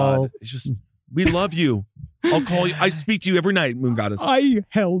call. God. It's just, we love you. I'll call you. I speak to you every night, moon goddess. I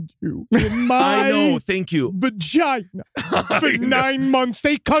held you in my I know. Thank you. vagina for 9 months.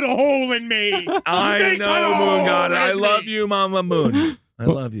 They cut a hole in me. I know, moon goddess. I love you, Mama Moon. I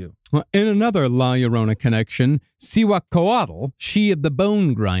love you. Well, in another La Llorona connection, Cihuacoatl, she of the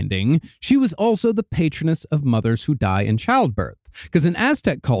bone grinding, she was also the patroness of mothers who die in childbirth. Because in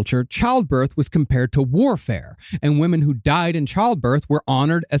Aztec culture, childbirth was compared to warfare, and women who died in childbirth were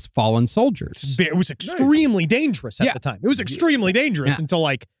honored as fallen soldiers. It was extremely dangerous at the time. It was extremely dangerous until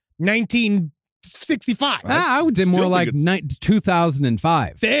like 1965. I would say more like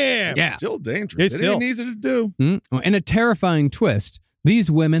 2005. Damn. Yeah. Still dangerous. It's ain't easy to do. Well, in a terrifying twist,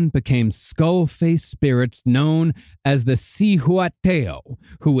 these women became skull-faced spirits known as the Cihuateo,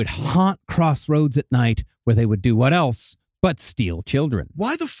 who would haunt crossroads at night where they would do what else but steal children.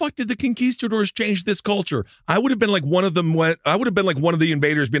 Why the fuck did the conquistadors change this culture? I would have been like one of them. I would have been like one of the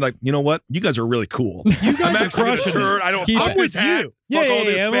invaders being like, you know what? You guys are really cool. You guys are crushing this. I'm with you. Yeah, all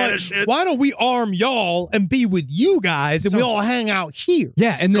this Spanish shit. Why don't we arm y'all and be with you guys and we all hang out here?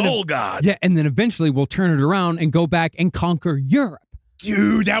 Yeah, and Skull God. Yeah, and then eventually we'll turn it around and go back and conquer Europe.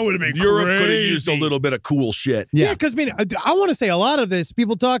 Dude, that would have been Europe crazy. could have used a little bit of cool shit. Yeah, because I want to say a lot of this,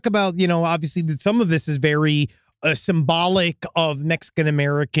 people talk about, obviously that some of this is very symbolic of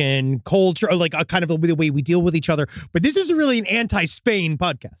Mexican-American culture, or like a kind of the way we deal with each other. But this is really an anti-Spain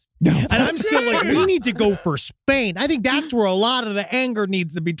podcast. And I'm still like, we need to go for Spain. I think that's where a lot of the anger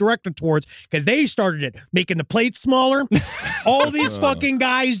needs to be directed towards, because they started it, making the plates smaller. All these fucking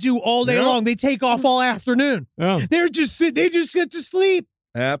guys do all day long. They take off all afternoon. They just get to sleep.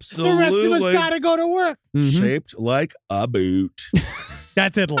 Absolutely. The rest of us got to go to work. Shaped like a boot.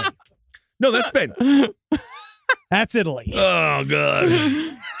 That's Italy. No, that's Spain. That's Italy. Oh, God.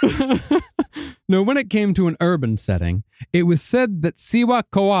 Now, when it came to an urban setting, it was said that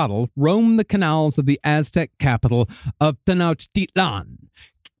Cihuacoatl roamed the canals of the Aztec capital of Tenochtitlan,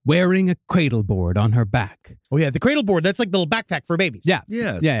 wearing a cradle board on her back. Oh, yeah, the cradle board, that's like the little backpack for babies. Yeah.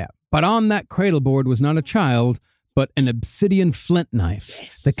 Yes. Yeah. But on that cradle board was not a child, but an obsidian flint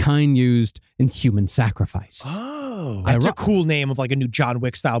knife, the kind used in human sacrifice. Oh. Oh. That's a cool name of like a new John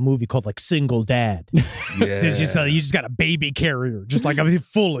Wick style movie called like Single Dad. Yeah. So it's just, you just got a baby carrier, just like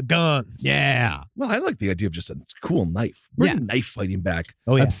full of guns. Yeah. Well, I like the idea of just a cool knife. Bring knife fighting back.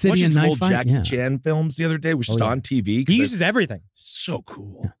 Oh, yeah. Obsidian Watching some knife old fight? Jackie Chan films the other day, which is on TV. He uses everything. So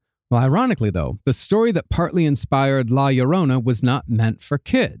cool. Well, ironically, though, the story that partly inspired La Llorona was not meant for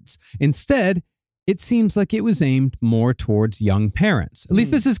kids. Instead, it seems like it was aimed more towards young parents. At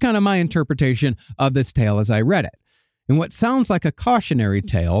least this is kind of my interpretation of this tale as I read it. In what sounds like a cautionary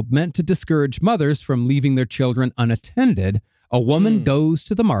tale meant to discourage mothers from leaving their children unattended, a woman goes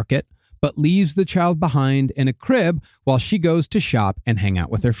to the market, but leaves the child behind in a crib while she goes to shop and hang out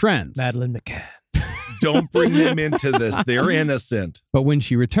with her friends. Madeline McCann. Don't bring them into this. They're innocent. But when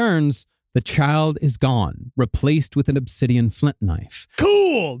she returns, the child is gone, replaced with an obsidian flint knife.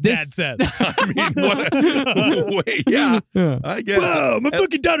 Cool, Dad says. I mean, what? Wait, yeah, I guess. Whoa, my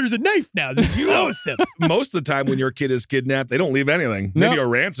fucking daughter's a knife now. This is awesome. Most of the time when your kid is kidnapped, they don't leave anything. Maybe a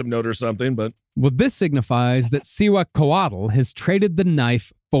ransom note or something, but... Well, this signifies that Cihuacoatl has traded the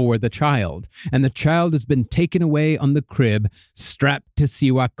knife for the child, and the child has been taken away on the crib, strapped to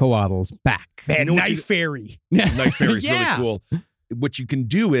Cihuacoatl's back. Man, You know what knife fairy. Knife fairy is Yeah. really cool. What you can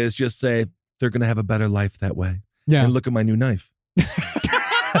do is just say, they're going to have a better life that way. Yeah. And look at my new knife. But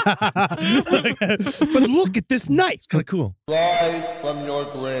look at this knife. It's kind of cool. Rise from your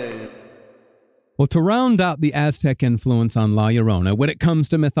grave. Well, to round out the Aztec influence on La Llorona when it comes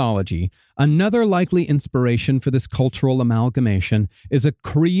to mythology, another likely inspiration for this cultural amalgamation is a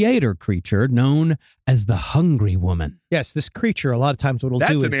creator creature known as the Hungry Woman. Yes, this creature, a lot of times what it'll do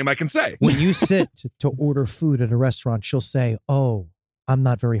That's is a name I can say. when you sit to order food at a restaurant, she'll say, "Oh, I'm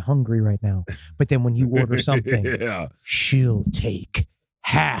not very hungry right now." But then when you order something, Yeah. she'll take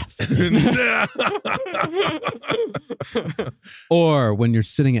half of it. Or when you're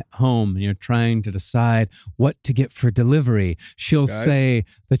sitting at home and you're trying to decide what to get for delivery, she'll say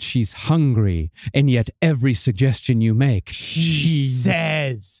that she's hungry, and yet every suggestion you make, She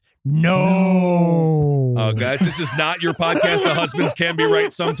says no. Oh, guys, this is not your podcast. The husbands can be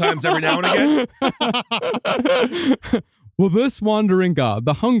right sometimes every now and again. Well, this wandering god,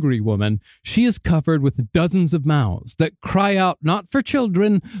 the Hungry Woman, she is covered with dozens of mouths that cry out not for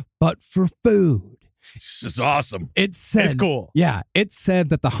children, but for food. It's just awesome. It's said, It's cool. Yeah, it's said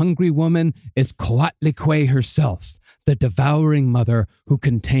that the Hungry Woman is Coatlicue herself, the devouring mother who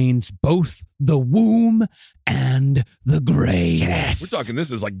contains both the womb and the grave. Yes. We're talking,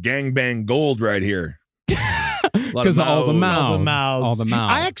 this is like gangbang gold right here. Because of all the mouths. All the mouths. All the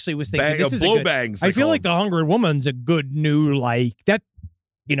mouths. I actually was thinking this is blow a good, bangs. I feel like the Hungry Woman's a good new, like, that,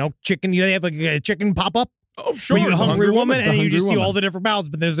 chicken. They have like a chicken pop-up. Oh, sure. Where you're the Hungry Woman, The and you Hungry just see Woman. all the different mouths,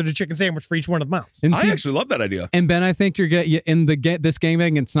 but there's a chicken sandwich for each one of the mouths. And I see- actually love that idea. And Ben, I think in this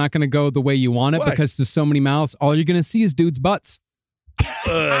gangbang, it's not going to go the way you want it Why? because there's so many mouths. All you're going to see is dudes' butts.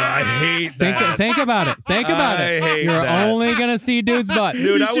 I hate that. Think about it. Think about I it. hate You're that. only going to see dudes' butts.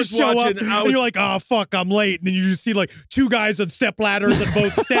 Dude, You I was just show watching. up, and you're like, "Oh fuck, I'm late," and then you just see like two guys on step ladders on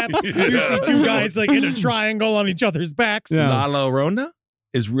both steps. You see two guys like in a triangle on each other's backs. Yeah. La Llorona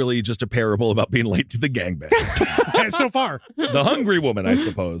is really just a parable about being late to the gangbang. So far, The Hungry Woman, I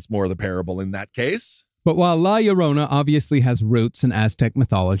suppose, more the parable in that case. But while La Llorona obviously has roots in Aztec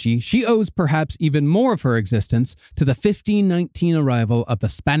mythology, she owes perhaps even more of her existence to the 1519 arrival of the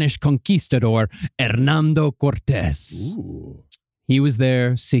Spanish conquistador Hernando Cortés. Ooh. He was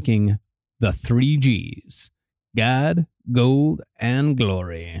there seeking the 3 Gs: God, gold, and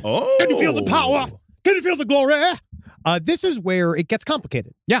glory. Oh. can you feel the power? Can you feel the glory? This is where it gets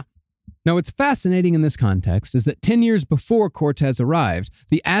complicated. Yeah. Now, what's fascinating in this context is that 10 years before Cortés arrived,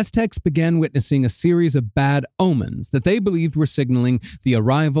 the Aztecs began witnessing a series of bad omens that they believed were signaling the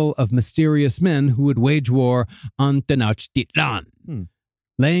arrival of mysterious men who would wage war on Tenochtitlan.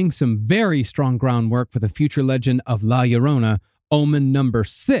 Laying some very strong groundwork for the future legend of La Llorona, omen number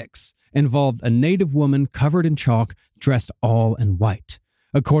 6 involved a native woman covered in chalk, dressed all in white.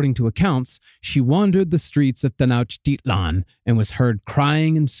 According to accounts, she wandered the streets of Tenochtitlan and was heard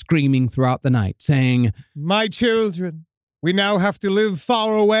crying and screaming throughout the night, saying, My children, we now have to live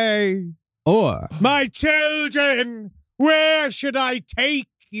far away. or, My children, where should I take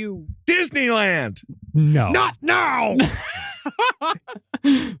you? Disneyland. no. Not now!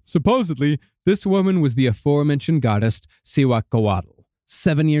 Supposedly, this woman was the aforementioned goddess Cihuacoatl.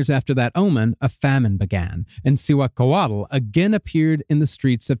 7 years after that omen, a famine began, and Cihuacoatl again appeared in the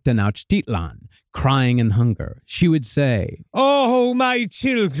streets of Tenochtitlan, crying in hunger. She would say, Oh, my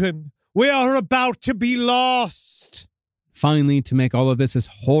children, we are about to be lost. Finally, to make all of this as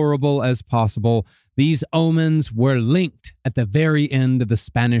horrible as possible, these omens were linked at the very end of the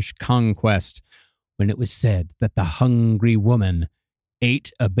Spanish conquest when it was said that the hungry woman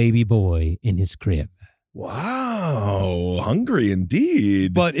ate a baby boy in his crib. Wow, hungry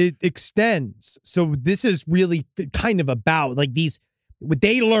indeed. But it extends. So this is really kind of about like what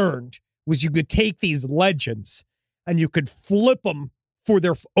they learned was you could take these legends and you could flip them for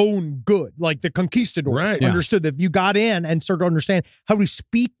their own good. Like the conquistadors understood that if you got in and started to understand how to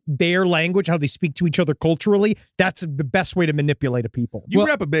speak their language, how they speak to each other culturally, that's the best way to manipulate a people. You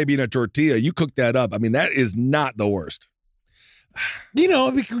wrap a baby in a tortilla, you cook that up. I mean, that is not the worst. You know,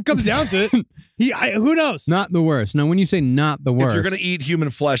 it comes down to it. Who knows? Not the worst. Now, when you say not the worst. If you're going to eat human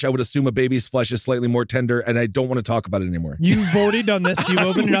flesh, I would assume a baby's flesh is slightly more tender, and I don't want to talk about it anymore. You've already done this. You've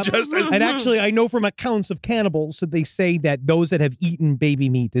opened it up. And actually, I know from accounts of cannibals that they say that those that have eaten baby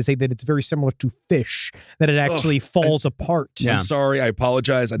meat, they say that it's very similar to fish, that it actually falls apart. Yeah. I'm sorry. I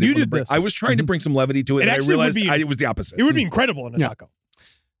apologize. You did this. I was trying to bring some levity to it, and I realized it was the opposite. It would be incredible in a taco.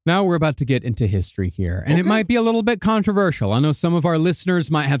 Now we're about to get into history here, and it might be a little bit controversial. I know some of our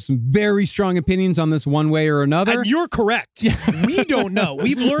listeners might have some very strong opinions on this one way or another. And you're correct. We don't know.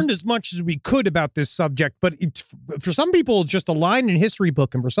 We've learned as much as we could about this subject, but for some people, it's just a line in a history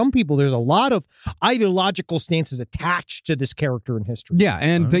book, and for some people, there's a lot of ideological stances attached to this character in history. Yeah,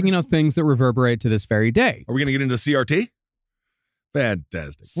 and things that reverberate to this very day. Are we going to get into CRT?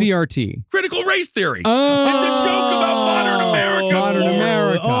 Fantastic. CRT. Critical race theory. Oh, it's a joke about modern America. Modern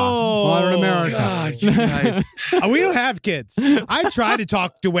America. Modern America. God, you guys. We don't have kids. I tried to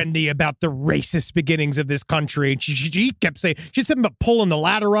talk to Wendy about the racist beginnings of this country, and she kept saying, she's something about pulling the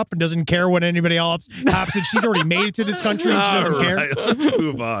ladder up and doesn't care what anybody else happens. She's already made it to this country, and she doesn't care. Let's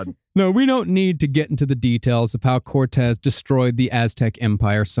move on. No, we don't need to get into the details of how Cortez destroyed the Aztec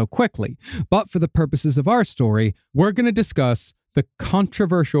Empire so quickly. But for the purposes of our story, we're going to discuss the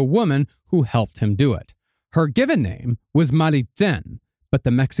controversial woman who helped him do it. Her given name was Malitzin, but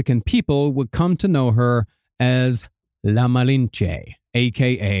the Mexican people would come to know her as La Malinche,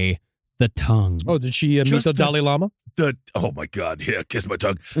 a.k.a. the Tongue. Oh, did she meet the Dalai Lama? Oh my God, yeah, kiss my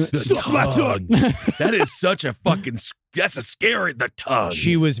tongue. The tongue. That is such a fucking, that's a scary, the tongue.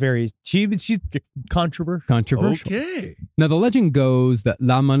 She's controversial. Controversial. Okay. Now, the legend goes that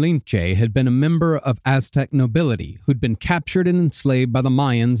La Malinche had been a member of Aztec nobility who'd been captured and enslaved by the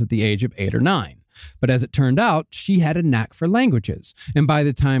Mayans at the age of 8 or 9. But as it turned out, she had a knack for languages. And by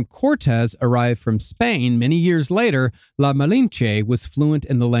the time Cortez arrived from Spain many years later, La Malinche was fluent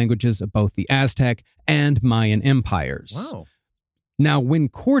in the languages of both the Aztec and Mayan empires. Wow. Now, when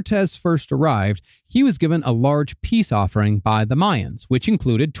Cortez first arrived, he was given a large peace offering by the Mayans, which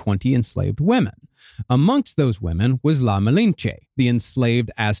included 20 enslaved women. Amongst those women was La Malinche, the enslaved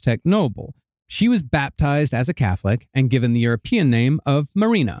Aztec noble. She was baptized as a Catholic and given the European name of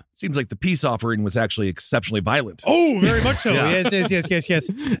Marina. Seems like the peace offering was actually exceptionally violent. Oh, very much so. Yes.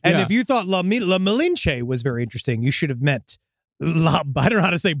 And if you thought La Malinche was very interesting, you should have met I don't know how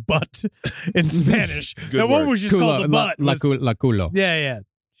to say butt in Spanish. That one was just called the butt. La culo. Yeah.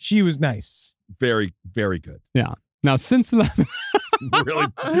 She was nice. Very, very good. Yeah. Now, since really,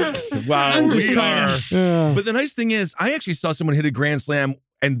 wow, I'm just we trying are. But the nice thing is, I actually saw someone hit a grand slam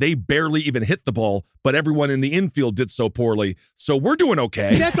and they barely even hit the ball, but everyone in the infield did so poorly. So we're doing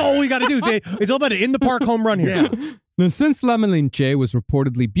okay. That's all we got to do. It's all about an in-the-park home run here. Yeah. Now, since La Malinche was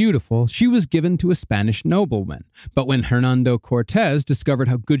reportedly beautiful, she was given to a Spanish nobleman. But when Hernando Cortez discovered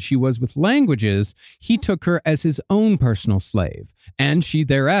how good she was with languages, he took her as his own personal slave, and she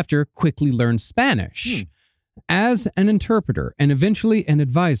thereafter quickly learned Spanish. As an interpreter and eventually an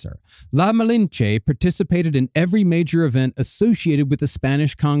advisor, La Malinche participated in every major event associated with the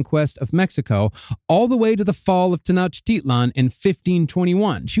Spanish conquest of Mexico, all the way to the fall of Tenochtitlan in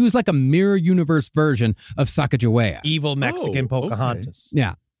 1521. She was like a mirror universe version of Sacagawea. Evil Mexican Pocahontas.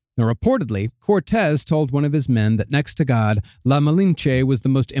 Yeah. Now, reportedly, Cortez told one of his men that next to God, La Malinche was the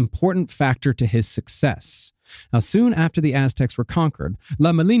most important factor to his success. Now, soon after the Aztecs were conquered,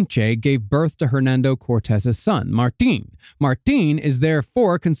 La Malinche gave birth to Hernando Cortez's son, Martin. Martin is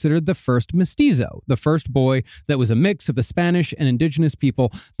therefore considered the first mestizo, the first boy that was a mix of the Spanish and indigenous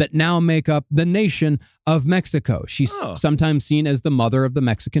people that now make up the nation of Mexico. She's sometimes seen as the mother of the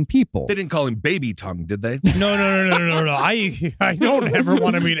Mexican people. They didn't call him Baby Tongue, did they? No. I don't ever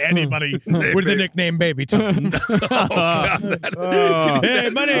want to meet anybody with the nickname Baby Tongue. Hey,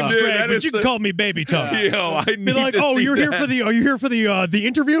 my name's Greg, but you can call me Baby Tongue. Yo, I need be like, to oh, see you're here that. for the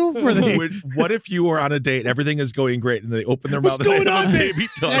interview for the. What if you were on a date, everything is going great, and they open their mouth What's and going on, Baby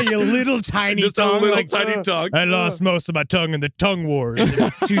Tongue? Yeah, you little tiny Just tongue. a little tiny tongue. I lost most of my tongue in the tongue wars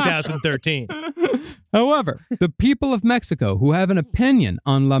in 2013. However, the people of Mexico who have an opinion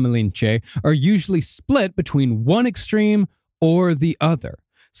on La Malinche are usually split between one extreme or the other.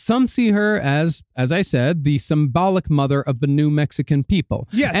 Some see her as I said, the symbolic mother of the New Mexican people.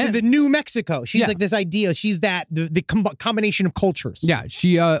 Yes, and the New Mexico. She's like this idea. She's the combination of cultures. Yeah,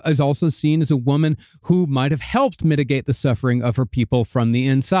 she is also seen as a woman who might have helped mitigate the suffering of her people from the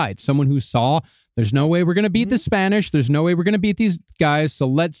inside. Someone who saw, there's no way we're going to beat the Spanish. There's no way we're going to beat these guys. So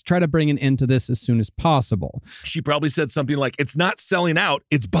let's try to bring an end to this as soon as possible. She probably said something like, it's not selling out,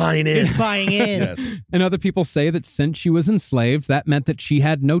 it's buying in. It's buying in. Yes. And other people say that since she was enslaved, that meant that she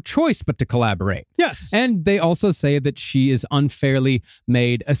had no choice but to collaborate. Yes. And they also say that she is unfairly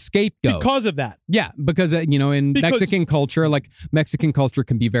made a scapegoat. Because of that. Yeah, because, Mexican culture, Mexican culture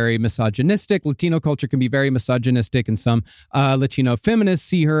can be very misogynistic. Latino culture can be very misogynistic. And some Latino feminists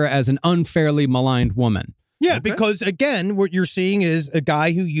see her as an unfairly maligned woman. Yeah, because again, what you're seeing is a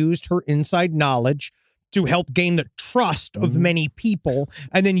guy who used her inside knowledge to help gain the trust of many people,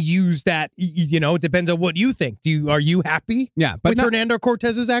 and then use that. It depends on what you think. Are you happy? Yeah, with Hernando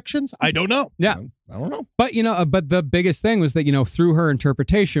Cortez's actions? I don't know. Yeah, I don't know. But but the biggest thing was that through her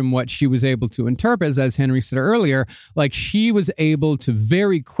interpretation, what she was able to interpret, as Henry said earlier, she was able to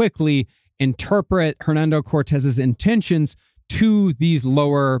very quickly interpret Hernando Cortez's intentions to these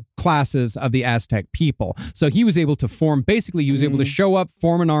lower classes of the Aztec people. So he was able to able to show up,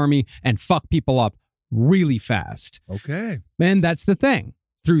 form an army, and fuck people up really fast. Okay. And that's the thing.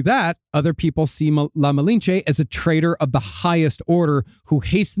 Through that, other people see La Malinche as a traitor of the highest order who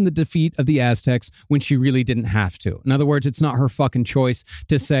hastened the defeat of the Aztecs when she really didn't have to. In other words, it's not her fucking choice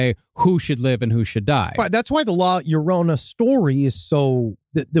to say who should live and who should die. Right, that's why the La Llorona story is so...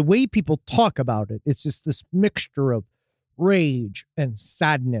 The way people talk about it, it's just this mixture of rage and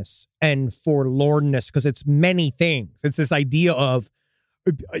sadness and forlornness, because it's many things. It's this idea of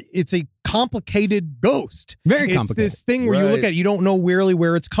it's a complicated ghost. Very complicated. It's this thing where you look at it, you don't know really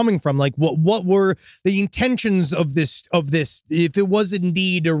where it's coming from. Like what were the intentions of this if it was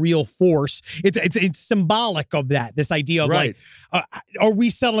indeed a real force. It's symbolic of that, this idea of are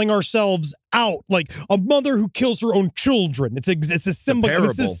we selling ourselves out, like a mother who kills her own children? It's a symbol.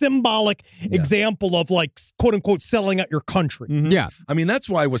 It's a symbolic example of quote unquote selling out your country. Yeah, I mean that's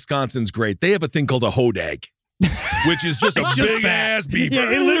why Wisconsin's great. They have a thing called a hodag. Which is just a big ass beaver.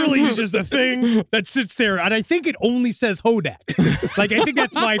 Yeah, it literally is just a thing that sits there, and I think it only says hodag. I think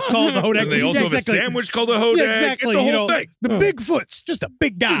that's why it's called the hodag. And they also have a sandwich called a hodag. Yeah, exactly. It's a whole thing. The Bigfoot's just a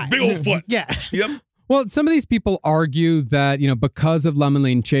big guy. Just big old foot. Yeah. Yep. Well, some of these people argue that, because of La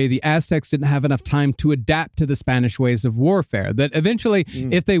Malinche, the Aztecs didn't have enough time to adapt to the Spanish ways of warfare. That eventually,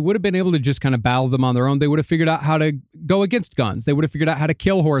 if they would have been able to just kind of battle them on their own, they would have figured out how to go against guns. They would have figured out how to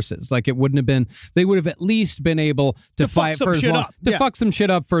kill horses. It wouldn't have been, they would have at least been able to fight for as long, to fuck some shit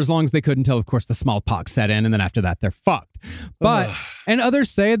up for as long as they could until, of course, the smallpox set in. And then after that, they're fucked. But, and others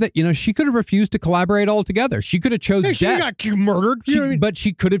say that, she could have refused to collaborate altogether. She could have chose death. She got murdered. But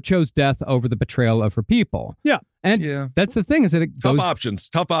she could have chose death over the betrayal of her people. Yeah. And that's the thing, is that it goes...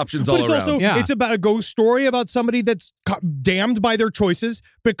 Tough options but all it's around. Also, it's about a ghost story about somebody that's damned by their choices,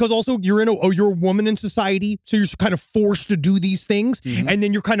 because also you're a woman in society, so you're kind of forced to do these things, and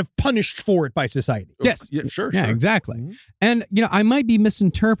then you're kind of punished for it by society. Yes. Yeah, sure. Yeah, exactly. And, I might be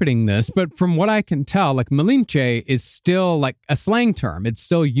misinterpreting this, but from what I can tell, Malinche is still a slang term. It's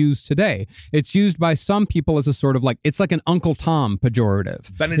still used today. It's used by some people as a sort of it's like an Uncle Tom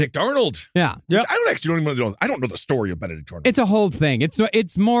pejorative. Benedict Arnold. Yeah. I don't know the story of Benedict Arnold. It's a whole thing.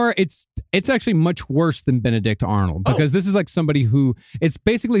 It's actually much worse than Benedict Arnold, because this is somebody who, it's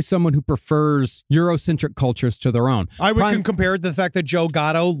basically someone who prefers Eurocentric cultures to their own. I would compare it to the fact that Joe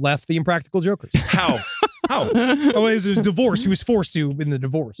Gatto left the Impractical Jokers. How? It was his divorce. He was forced to in the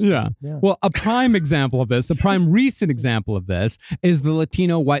divorce. Yeah. Well, a prime example of this, a prime recent example of this, is the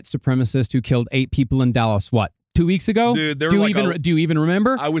Latino white supremacist who killed 8 people in Dallas, 2 weeks ago? Dude, do you even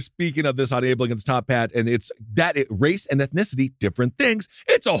remember? I was speaking of this on Abel Against Top Hat, and it's race and ethnicity, different things.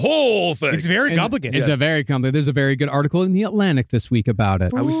 It's a whole thing. It's very complicated. It's a very complicated. There's a very good article in The Atlantic this week about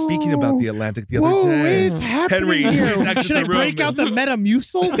it. I was speaking about The Atlantic the other day. What is happening Henry, here? Should I break out the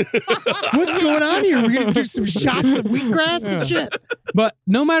Metamucil? What's going on here? We're going to do some shots of wheatgrass and shit. But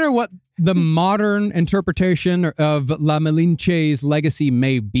no matter what the modern interpretation of La Malinche's legacy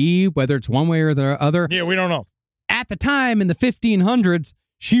may be, whether it's one way or the other. Yeah, we don't know. At the time, in the 1500s,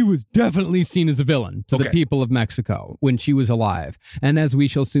 she was definitely seen as a villain to the people of Mexico when she was alive. And as we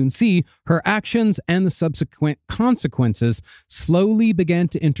shall soon see, her actions and the subsequent consequences slowly began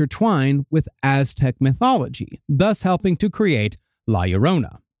to intertwine with Aztec mythology, thus helping to create La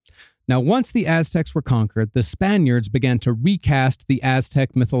Llorona. Now, once the Aztecs were conquered, the Spaniards began to recast the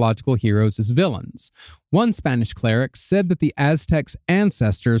Aztec mythological heroes as villains. One Spanish cleric said that the Aztecs'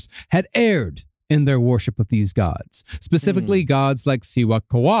 ancestors had erred in their worship of these gods, specifically gods like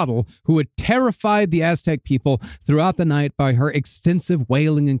Cihuacoatl, who had terrified the Aztec people throughout the night by her extensive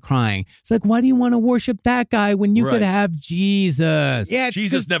wailing and crying. It's like, why do you want to worship that guy when you could have Jesus? Yeah,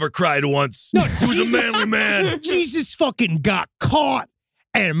 Jesus never cried once. No, he was a manly man. Jesus fucking got caught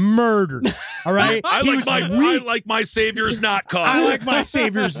and murdered. All right? I like my Savior's not caught. I like my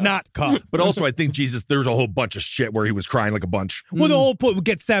Savior's not caught. But also, I think Jesus, there's a whole bunch of shit where he was crying like a bunch. Well, the whole point with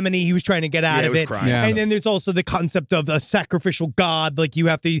Gethsemane, he was trying to get out of it. Crying. Yeah. And then there's also the concept of a sacrificial God. Like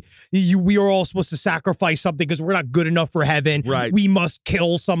we are all supposed to sacrifice something because we're not good enough for heaven. Right. We must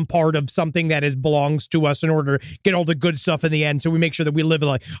kill some part of something that belongs to us in order to get all the good stuff in the end. So we make sure that we live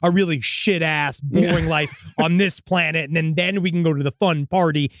like a really shit-ass, boring life on this planet. And then we can go to the fun party.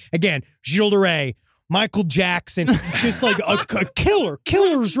 Again, Gilles de Rais, Michael Jackson, just like a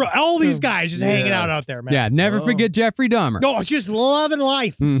killers, all these guys just hanging out there, man. Yeah, never forget Jeffrey Dahmer. No, just loving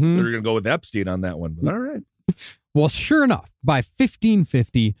life. They're going to go with Epstein on that one. But all right. Well, sure enough, by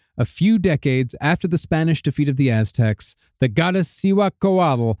 1550, a few decades after the Spanish defeat of the Aztecs, the goddess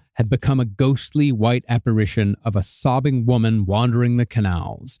Cihuacoatl had become a ghostly white apparition of a sobbing woman wandering the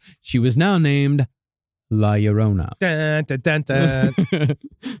canals. She was now named La Llorona. Dun, dun, dun, dun.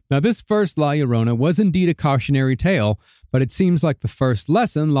 Now, this first La Llorona was indeed a cautionary tale, but it seems like the first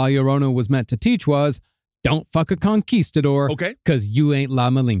lesson La Llorona was meant to teach was, don't fuck a conquistador, okay? Because you ain't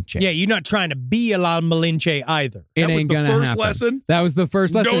La Malinche. Yeah, you're not trying to be a La Malinche either. It ain't gonna happen. That was the first lesson? That was the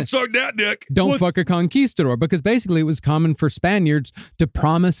first lesson. Don't suck that dick. Don't fuck a conquistador, because basically it was common for Spaniards to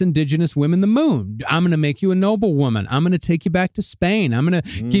promise indigenous women the moon. I'm going to make you a noble woman. I'm going to take you back to Spain. I'm going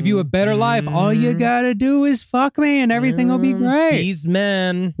to give you a better life. All you got to do is fuck me and everything will be great. These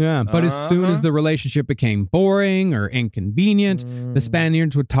men. Yeah, but as soon as the relationship became boring or inconvenient, the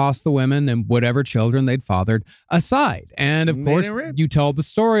Spaniards would toss the women and whatever children they'd fathered aside. And of course, you tell the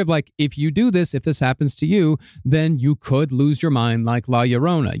story of like, if you do this, if this happens to you, then you could lose your mind like La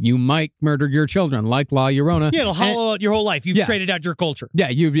Llorona. You might murder your children like La Llorona. Yeah, it'll hollow out your whole life. You've traded out your culture. Yeah,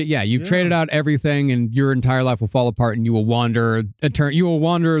 you've traded out everything, and your entire life will fall apart, and you will wander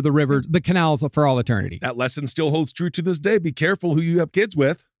the rivers, the canals for all eternity. That lesson still holds true to this day. Be careful who you have kids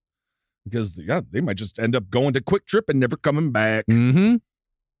with, because they might just end up going to Quick Trip and never coming back.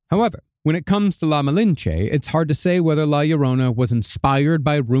 However, when it comes to La Malinche, it's hard to say whether La Llorona was inspired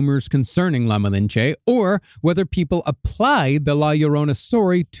by rumors concerning La Malinche or whether people applied the La Llorona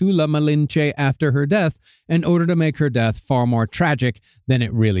story to La Malinche after her death in order to make her death far more tragic than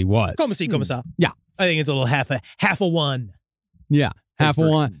it really was. Como sa. Yeah. I think it's a little half a one. Yeah, half a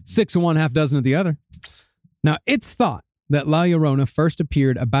one, 6 of one, half dozen of the other. Now, it's thought that La Llorona first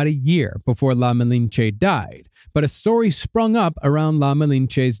appeared about a year before La Malinche died, but a story sprung up around La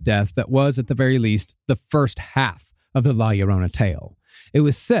Malinche's death that was, at the very least, the first half of the La Llorona tale. It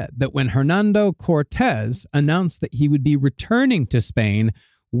was said that when Hernando Cortez announced that he would be returning to Spain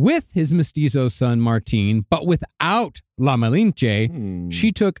with his mestizo son Martin, but without La Malinche,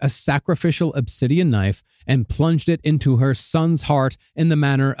 she took a sacrificial obsidian knife and plunged it into her son's heart in the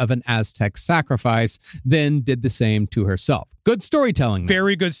manner of an Aztec sacrifice, then did the same to herself. Good storytelling.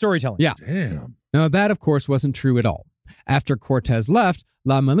 Very good storytelling. Yeah. Damn. Now, that, of course, wasn't true at all. After Cortez left,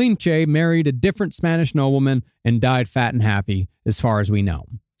 La Malinche married a different Spanish nobleman and died fat and happy, as far as we know.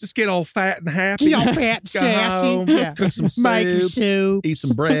 Just get all fat and happy. Get all fat, sassy. Yeah. Cook some soups, eat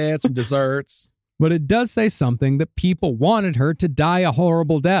some bread, some desserts. But it does say something that people wanted her to die a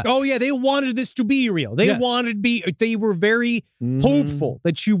horrible death. Oh, yeah. They wanted this to be real. They were very hopeful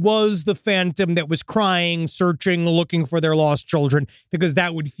that she was the phantom that was crying, searching, looking for their lost children, because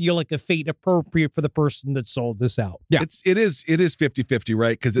that would feel like a fate appropriate for the person that sold this out. Yeah. It is 50-50,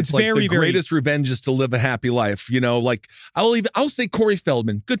 right? Because it's like the greatest revenge is to live a happy life. You know, like I'll say Corey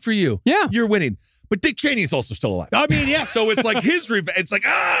Feldman, good for you. Yeah. You're winning. But Dick Cheney's also still alive. I mean, yeah. So it's like his revenge. It's like,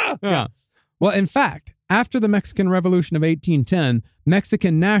 Yeah. Well, in fact, after the Mexican Revolution of 1810,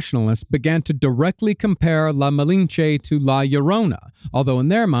 Mexican nationalists began to directly compare La Malinche to La Llorona, although in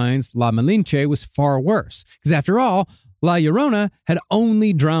their minds, La Malinche was far worse. Because after all, La Llorona had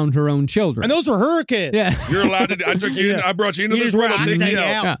only drowned her own children. And those are her kids. Yeah. You're allowed to, I took you, I brought you into this world, I'll take you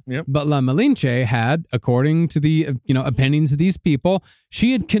out. Yeah. Yep. But La Malinche had, according to the opinions of these people,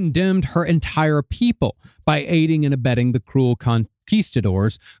 she had condemned her entire people by aiding and abetting the cruel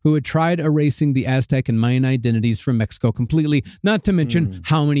conquistadors who had tried erasing the Aztec and Mayan identities from Mexico completely, not to mention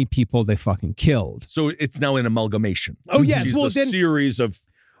how many people they fucking killed. So it's now an amalgamation. Oh, yes. She's Well, a then, series of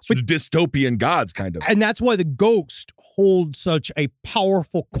So the dystopian gods, kind of. And that's why the ghost holds such a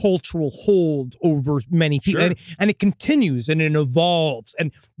powerful cultural hold over many people. Sure. And it continues and it evolves.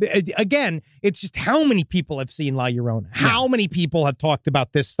 And again, it's just how many people have seen La Llorona? How many people have talked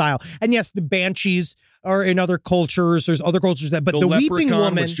about this style? And yes, the banshees are in other cultures. There's other cultures that, but the weeping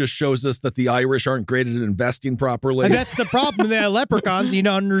woman, which just shows us that the Irish aren't great at investing properly. And that's the problem. The leprechauns, you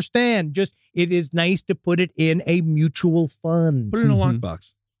don't understand. Just, it is nice to put it in a mutual fund. Put it in a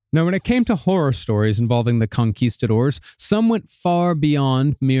lockbox. Now, when it came to horror stories involving the conquistadors, some went far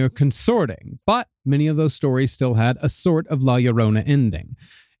beyond mere consorting, but many of those stories still had a sort of La Llorona ending.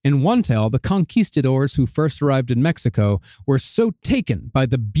 In one tale, the conquistadors who first arrived in Mexico were so taken by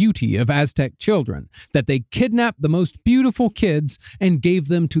the beauty of Aztec children that they kidnapped the most beautiful kids and gave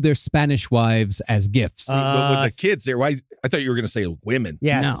them to their Spanish wives as gifts. With the kids there, I thought you were going to say women.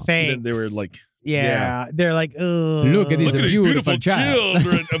 Yeah, no. thanks. They were like... Yeah, they're like, ugh. Look at these beautiful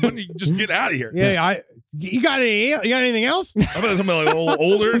children. When you just get out of here. Yeah, you got anything else? I thought something like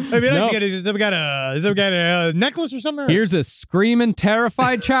older. I mean, has it got a necklace or something? Here's a screaming,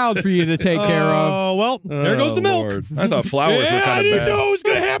 terrified child for you to take care of. Oh, well, there goes the milk. Lord. I thought flowers were kind of bad. I didn't know it was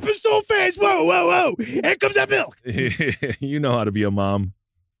going to happen so fast. Whoa, whoa, whoa. Here comes that milk. You know how to be a mom.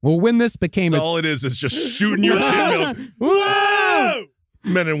 Well, when this became all it is just shooting your kid milk. Whoa!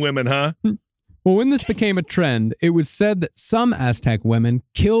 Men and women, huh? Well, when this became a trend, it was said that some Aztec women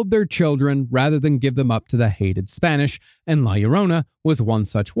killed their children rather than give them up to the hated Spanish, and La Llorona was one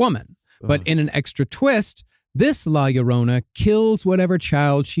such woman. But in an extra twist, this La Llorona kills whatever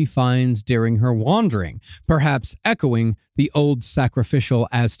child she finds during her wandering, perhaps echoing the old sacrificial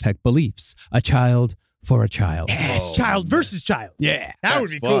Aztec beliefs. A child for a child. Yes, child versus child. Yeah, that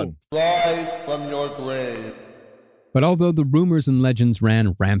would be cool. Rise from your grave. But although the rumors and legends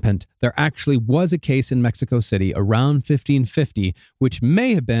ran rampant, there actually was a case in Mexico City around 1550, which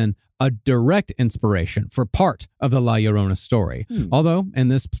may have been a direct inspiration for part of the La Llorona story. Although, in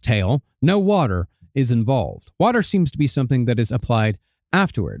this tale, no water is involved. Water seems to be something that is applied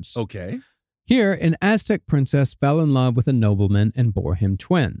afterwards. Okay. Here, an Aztec princess fell in love with a nobleman and bore him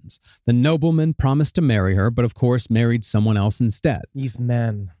twins. The nobleman promised to marry her, but of course married someone else instead. These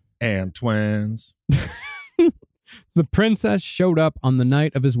men. And twins. The princess showed up on the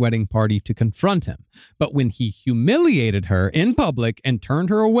night of his wedding party to confront him, but when he humiliated her in public and turned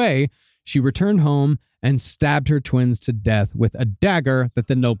her away, she returned home and stabbed her twins to death with a dagger that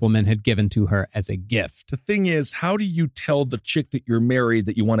the nobleman had given to her as a gift. The thing is, how do you tell the chick that you're married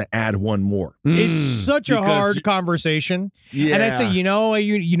that you want to add one more? It's such a hard conversation. Yeah. And I say, you know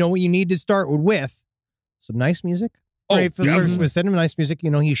what you need to start with? Some nice music. Right? With some nice music,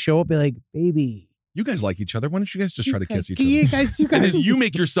 you show up, be like, baby. You guys like each other. Why don't you guys just try to kiss each other? You guys. And then you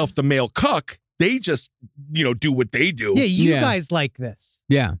make yourself the male cuck. They just, do what they do. Yeah, you guys like this.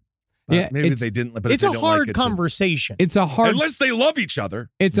 Yeah. Maybe they didn't. But it's a hard conversation. It's a hard, unless they love each other.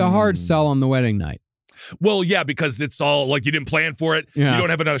 It's a hard sell on the wedding night. Well, yeah, because it's all like you didn't plan for it. Yeah. You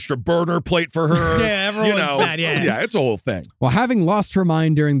don't have an extra burner plate for her. Yeah, everyone's mad. Yeah, it's a whole thing. Well, having lost her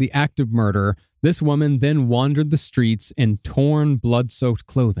mind during the act of murder, this woman then wandered the streets in torn, blood-soaked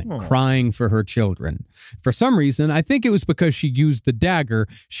clothing, crying for her children. For some reason, I think it was because she used the dagger,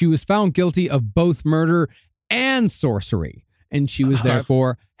 she was found guilty of both murder and sorcery, and she was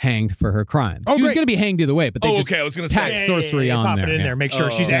therefore hanged for her crimes. She was going to be hanged either way, but they just I was going to tacked sorcery on pop there. Pop it in there, make sure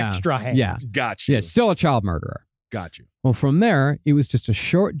she's extra hanged. Yeah. Got you. Yeah, still a child murderer. Got you. Well, from there, it was just a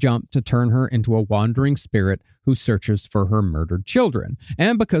short jump to turn her into a wandering spirit who searches for her murdered children.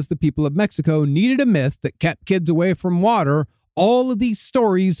 And because the people of Mexico needed a myth that kept kids away from water, all of these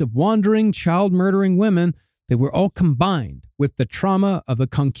stories of wandering, child-murdering women, they were all combined with the trauma of the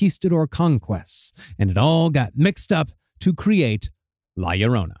conquistador conquests. And it all got mixed up to create La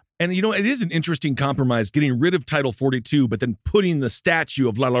Llorona. And, it is an interesting compromise, getting rid of Title 42, but then putting the statue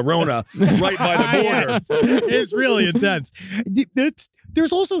of La Llorona right by the border. Yes. It's really intense.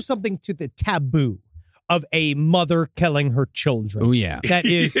 There's also something to the taboo of a mother killing her children. Oh, yeah. That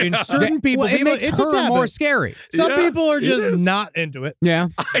is, in certain people, it makes it's her a taboo. more scary. Some people are just not into it. Yeah.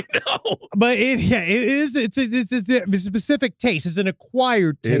 I know. But it is. It's a specific taste. It's an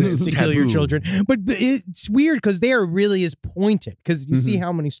acquired taste to kill your children. But it's weird because they are really as pointed. Because you see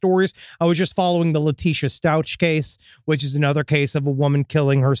how many stories. I was just following the Letitia Stouch case, which is another case of a woman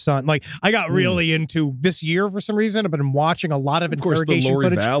killing her son. Like, I got really into this year for some reason. I've been watching a lot of interrogation Lori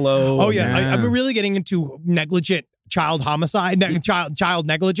footage. Vallow. Oh, yeah. I've been really getting into negligent child homicide, child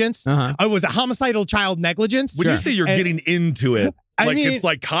negligence. Was it homicidal child negligence? When you say you're getting into it, it's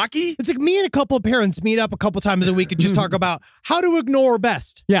like hockey? It's like me and a couple of parents meet up a couple times a week and just talk about how to ignore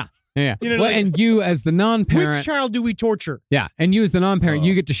best. Yeah. Yeah. You know, well, like, and you as the non-parent. which child do we torture? Yeah. And you as the non-parent,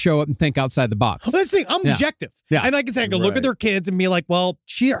 you get to show up and think outside the box. Well, that's the thing. I'm objective. Yeah. And I can take a look at their kids and be like, well,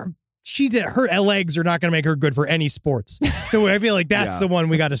 her legs are not going to make her good for any sports. So I feel like that's the one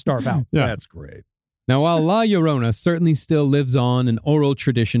we got to starve out. Yeah. That's great. Now, while La Llorona certainly still lives on in oral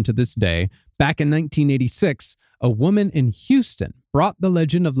tradition to this day, back in 1986, a woman in Houston brought the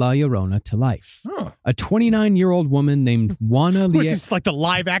legend of La Llorona to life. Huh. A 29-year-old woman named Juana Of course, it's like the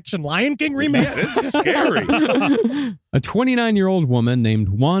live-action Lion King remake. Yeah, this is scary. A 29-year-old woman named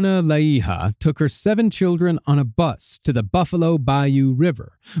Juana Laija took her 7 children on a bus to the Buffalo Bayou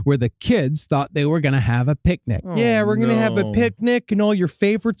River, where the kids thought they were going to have a picnic. Yeah, we're going to have a picnic, and all your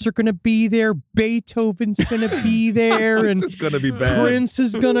favorites are going to be there. Beethoven's going to be there, and This is going to be bad. Prince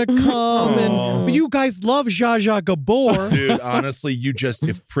is going to come, and you guys love Zsa Zsa Gabor. Dude, honestly,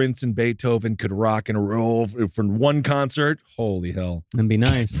 if Prince and Beethoven could rock and roll from one concert, holy hell. That'd be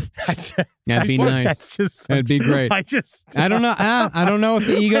nice. That'd be nice. That's just That'd be great. I don't know. I don't know if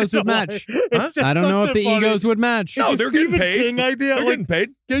the egos would match. I don't know if the egos would match. No, they're getting paid. King idea. They're getting paid.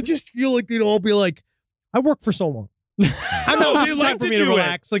 They just feel like they'd all be like, I work for so long. I'm not they it's like time for to me to do it.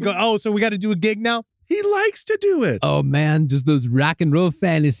 relax. Like, oh, so we got to do a gig now? He likes to do it. Oh, man, just those rock and roll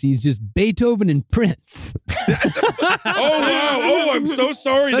fantasies, just Beethoven and Prince. Oh, wow. Oh, I'm so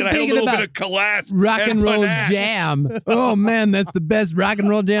sorry that I had a little bit of class. Rock and roll panache. jam. Oh, man, that's the best rock and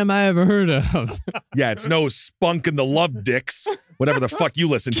roll jam I ever heard of. Yeah, it's no Spunk and the Love Dicks, whatever the fuck you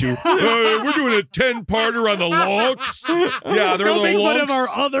listen to. We're doing a 10-parter on the Lonks. Yeah, they're Don't the make fun of Lunks.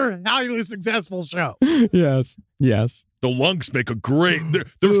 our other highly successful show. Yes. The Lunks make a great.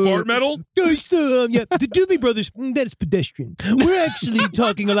 They're fart metal. Yeah, the Doobie Brothers, that's pedestrian. We're actually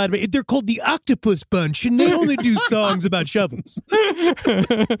talking a lot about it. They're called the Octopus Bunch, and they only do songs about shovels.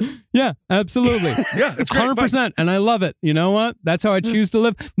 Yeah, absolutely. Yeah, it's great. 100%. And I love it. You know what? That's how I choose to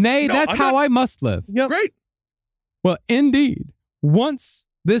live. Nay, No, that's I'm how not- I must live. Yep. Great. Well, indeed, once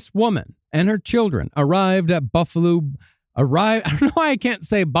this woman and her children arrived at I don't know why I can't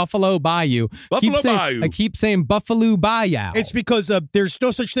say Buffalo Bayou. Bayou. I keep saying Buffalo Bayou. It's because there's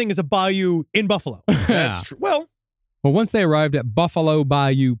no such thing as a bayou in Buffalo. That's true. Well, once they arrived at Buffalo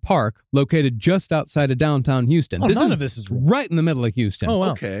Bayou Park, located just outside of downtown Houston. None of this is real. right in the middle of Houston. Oh,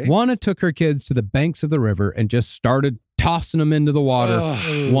 wow. okay. Juana took her kids to the banks of the river and just started tossing them into the water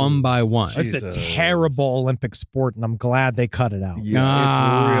one by one. That's Jesus. a terrible Olympic sport, and I'm glad they cut it out. Yeah,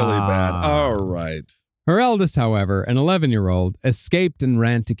 it's really bad. All right. Her eldest, however, an 11-year-old, escaped and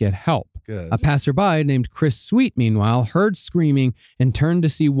ran to get help. Good. A passerby named Chris Sweet, meanwhile, heard screaming and turned to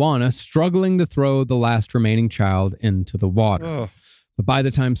see Juana struggling to throw the last remaining child into the water. Oh. But by the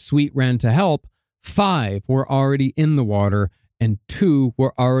time Sweet ran to help, 5 were already in the water and 2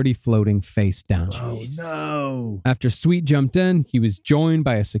 were already floating face down. Oh, no. After Sweet jumped in, he was joined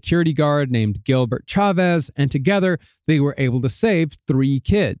by a security guard named Gilbert Chavez, and together they were able to save 3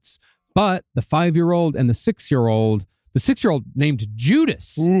 kids. But the 5-year-old and the 6-year-old, named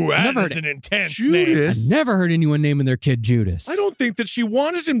Judas. Ooh, I that is an intense name. Judas? I never heard anyone naming their kid Judas. I don't think that she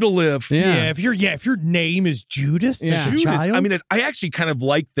wanted him to live. Yeah. If your name is Judas Yeah. as a Judas. child, I mean, I actually kind of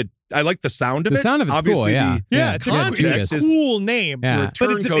like the sound of The it. sound of it's cool, Obviously, yeah. yeah, it's context a is- cool name. Yeah. But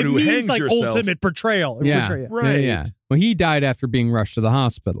Turncoat it who means hangs like yourself. ultimate portrayal. Yeah. Portrayal. Right. Yeah. Well, he died after being rushed to the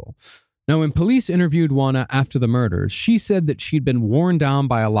hospital. Now, when police interviewed Juana after the murders, she said that she'd been worn down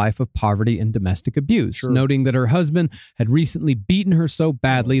by a life of poverty and domestic abuse, noting that her husband had recently beaten her so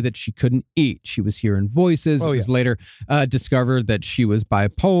badly that she couldn't eat. She was hearing voices. It was later discovered that she was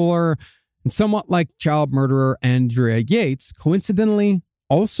bipolar. And somewhat like child murderer Andrea Yates, coincidentally,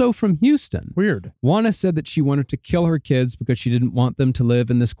 also from Houston. Weird. Juana said that she wanted to kill her kids because she didn't want them to live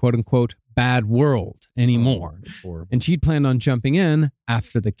in this quote-unquote bad world anymore. It's horrible. And she'd planned on jumping in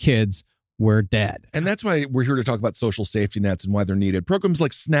after the kids were dead. And that's why we're here to talk about social safety nets and why they're needed. Programs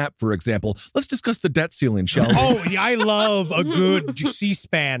like SNAP, for example. Let's discuss the debt ceiling, shall we? Oh, yeah, I love a good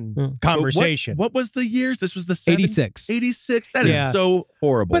C-SPAN conversation. What was the years? This was the 86. 86? That is Yeah. so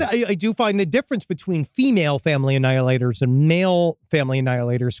horrible. But I do find the difference between female family annihilators and male family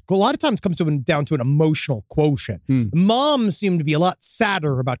annihilators a lot of times comes down to an emotional quotient. Moms seem to be a lot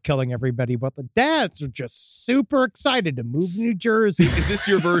sadder about killing everybody, but the dads are just super excited to move to New Jersey. Is this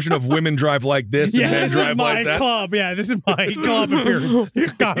your version of women drive like this and Yeah, men this drive is my like that? club. Yeah, this is my club appearance.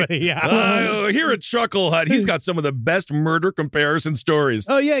 Comedy, yeah. Here at Chuckle Hut, he's got some of the best murder comparison stories.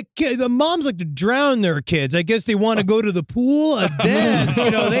 Oh, yeah, the moms like to drown their kids. I guess they want to go to the pool. Dads,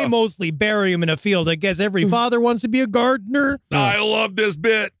 they mostly bury them in a field. I guess every father wants to be a gardener. I love this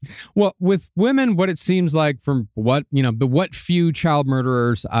bit. Well, with women, what it seems like from what few child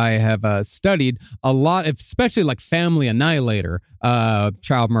murderers I have studied, a lot, especially like family annihilator,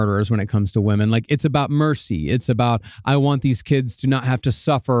 child murderers when it comes to women. Like, it's about mercy. It's about, I want these kids to not have to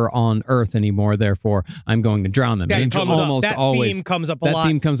suffer on Earth anymore, therefore I'm going to drown them. That comes up. That theme comes up a lot. That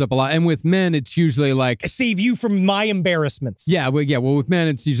theme comes up a lot. And with men, it's usually like, save you from my embarrassments. Yeah, well, with men,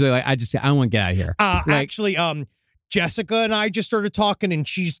 it's usually like, I want to get out of here. Actually, Jessica and I just started talking, and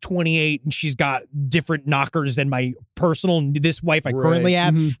she's 28, and she's got different knockers than my this wife I currently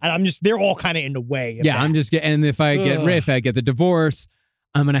have, and they're all kind of in the way. Yeah, I'm just getting, and if I get the divorce,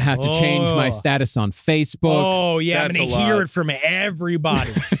 I'm going to have to change my status on Facebook. Oh, yeah, I'm going to hear it from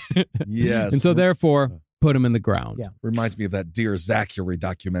everybody. Yes. And so therefore, put him in the ground. Yeah. Reminds me of that Dear Zachary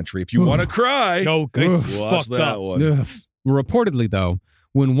documentary. If you want to cry, watch that one. Reportedly, though,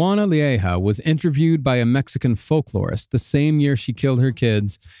 when Juana Lieja was interviewed by a Mexican folklorist the same year she killed her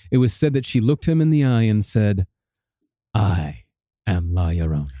kids, it was said that she looked him in the eye and said, I am La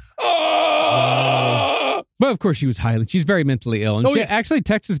Llorona. But of course, she's very mentally ill. And actually,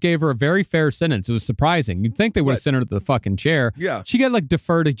 Texas gave her a very fair sentence. It was surprising. You'd think they would have sent her to the fucking chair. Yeah. She got like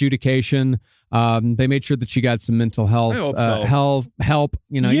deferred adjudication. They made sure that she got some mental health help.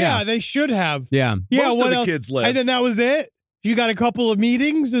 Yeah, they should have. Yeah. Most what of the else? kids left. And then that was it? You got a couple of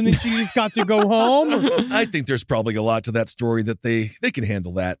meetings, and then she just got to go home? I think there's probably a lot to that story that they can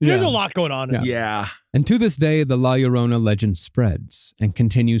handle that. There's a lot going on. Yeah. And to this day, the La Llorona legend spreads and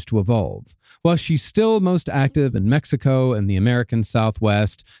continues to evolve. While she's still most active in Mexico and the American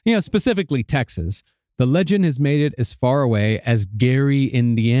Southwest, specifically Texas, the legend has made it as far away as Gary,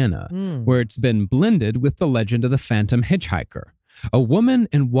 Indiana, where it's been blended with the legend of the Phantom Hitchhiker. A woman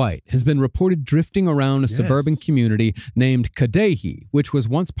in white has been reported drifting around a suburban community named Cadeji, which was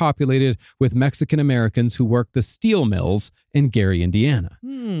once populated with Mexican Americans who worked the steel mills in Gary, Indiana.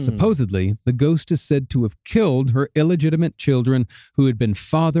 Supposedly, the ghost is said to have killed her illegitimate children who had been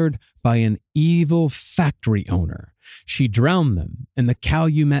fathered by an evil factory owner. She drowned them in the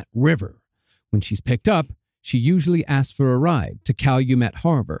Calumet River. When she's picked up, she usually asks for a ride to Calumet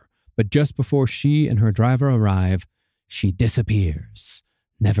Harbor, but just before she and her driver arrive, she disappears,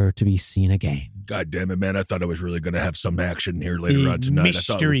 never to be seen again. God damn it, man. I thought I was really going to have some action here later on tonight.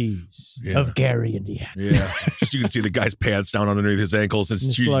 Mysteries of Gary, Indiana. Yeah. Just you can see the guy's pants down underneath his ankles, and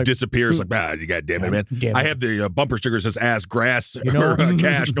she disappears. Like, God damn it, man. I have the bumper sticker that says ass grass or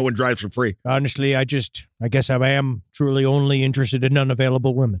cash. No one drives for free. Honestly, I guess I am truly only interested in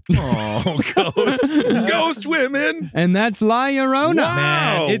unavailable women. Oh, ghost women. And that's La Llorona.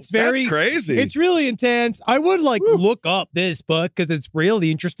 Wow. Man, that's crazy. It's really intense. I would look up this book because it's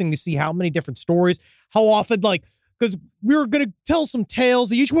really interesting to see how many different stories, how often, because we were going to tell some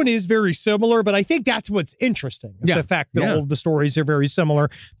tales. Each one is very similar, but I think that's what's interesting. Is the fact that all of the stories are very similar.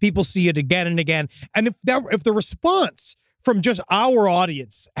 People see it again and again. And if the response from just our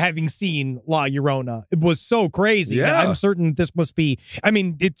audience having seen La Llorona, it was so crazy. Yeah. I'm certain this must be,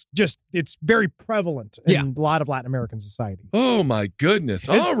 it's very prevalent in a lot of Latin American society. Oh, my goodness.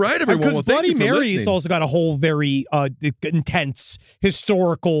 All right, everyone. Because Bloody Mary has also got a whole very intense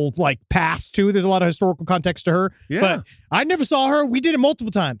historical past, too. There's a lot of historical context to her. Yeah. But I never saw her. We did it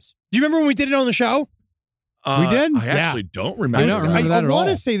multiple times. Do you remember when we did it on the show? We did? I actually don't remember. I don't remember that at all. I want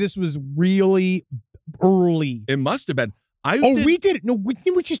to say this was really early. It must have been. We did it. No,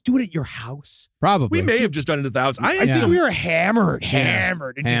 didn't we just do it at your house? Probably. We may have just done it at the house. I think we were hammered,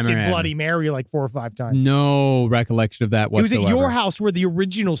 and just did Bloody Mary 4 or 5 times. No recollection of that whatsoever. It was at your house where the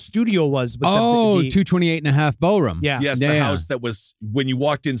original studio was. With 228 and a half ballroom. Yeah. Yes, the house that was, when you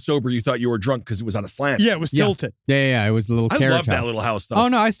walked in sober, you thought you were drunk because it was on a slant. Yeah, it was tilted. Yeah, it was a little carriage house. I love that little house, though. Oh,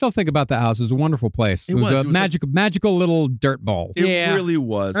 no, I still think about that house. It was a wonderful place. It was a magical little dirt ball. It really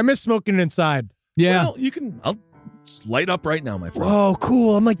was. I miss smoking inside. Yeah. Well, I'll light up right now, my friend. Oh,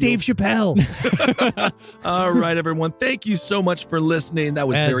 cool. I'm like Dave Chappelle. All right, everyone. Thank you so much for listening. That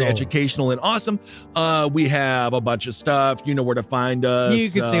was very educational and awesome. We have a bunch of stuff. You know where to find us. You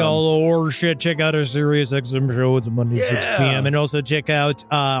can see all the horror shit. Check out our Sirius XM show. It's Monday, 6 p.m. And also check out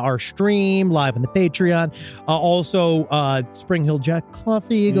our stream live on the Patreon. Also, Spring Hill Jack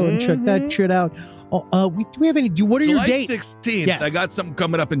Coffee. Go and check that shit out. What are your dates? July 16th. Yes. I got something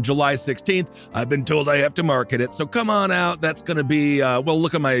coming up in July 16th. I've been told I have to market it. So come on out. That's going to be,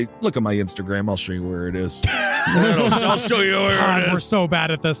 look at my Instagram. I'll show you where it is. I'll show you where it is. We're so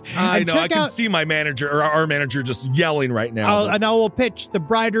bad at this. I know. I can see my manager or our manager just yelling right now. And I will pitch the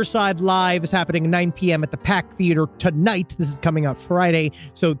Brighter Side Live is happening 9 p.m. at the Pack Theater tonight. This is coming out Friday.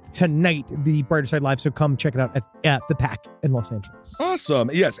 So tonight, the Brighter Side Live. So come check it out at the Pack in Los Angeles. Awesome.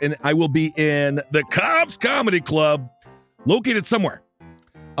 Yes. And I will be in the Cobb's Comedy Club, located somewhere.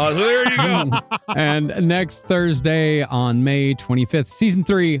 So there you go. And next Thursday on May 25th, season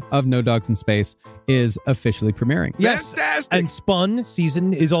 3 of No Dogs in Space is officially premiering. Yes. Fantastic. And Spun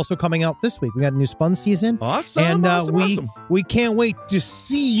season is also coming out this week. We got a new Spun season. Awesome. And awesome. we can't wait to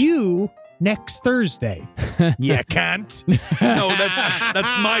see you next Thursday. You can't. No,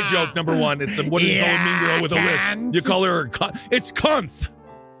 that's my joke, number one. It's what is going mean girl with a list. You call her it's cunt.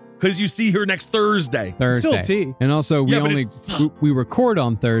 Because you see her next Thursday. Still tea. And also, we record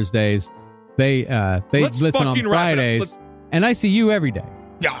on Thursdays. They listen on Fridays. And I see you every day.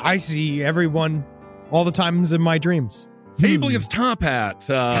 Yeah, I see everyone all the times in my dreams. Aliens Top Hat.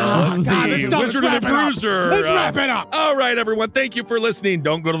 Let's see. Wizard and the Bruiser. Let's wrap it up. All right, everyone. Thank you for listening.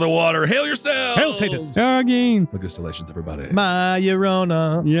 Don't go to the water. Hail yourselves. Hail Satan. Again. Congratulations, everybody. My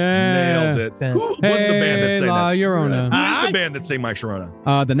Llorona. Yeah. Nailed it. Who was the band that sang La that? Llorona. Who is the band that sang My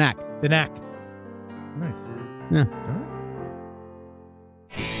Sharona? The Knack. The Knack. Nice. Yeah.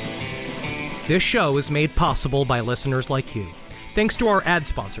 This show is made possible by listeners like you. Thanks to our ad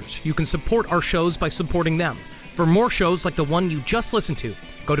sponsors, you can support our shows by supporting them. For more shows like the one you just listened to,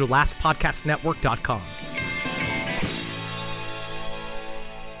 go to lastpodcastnetwork.com.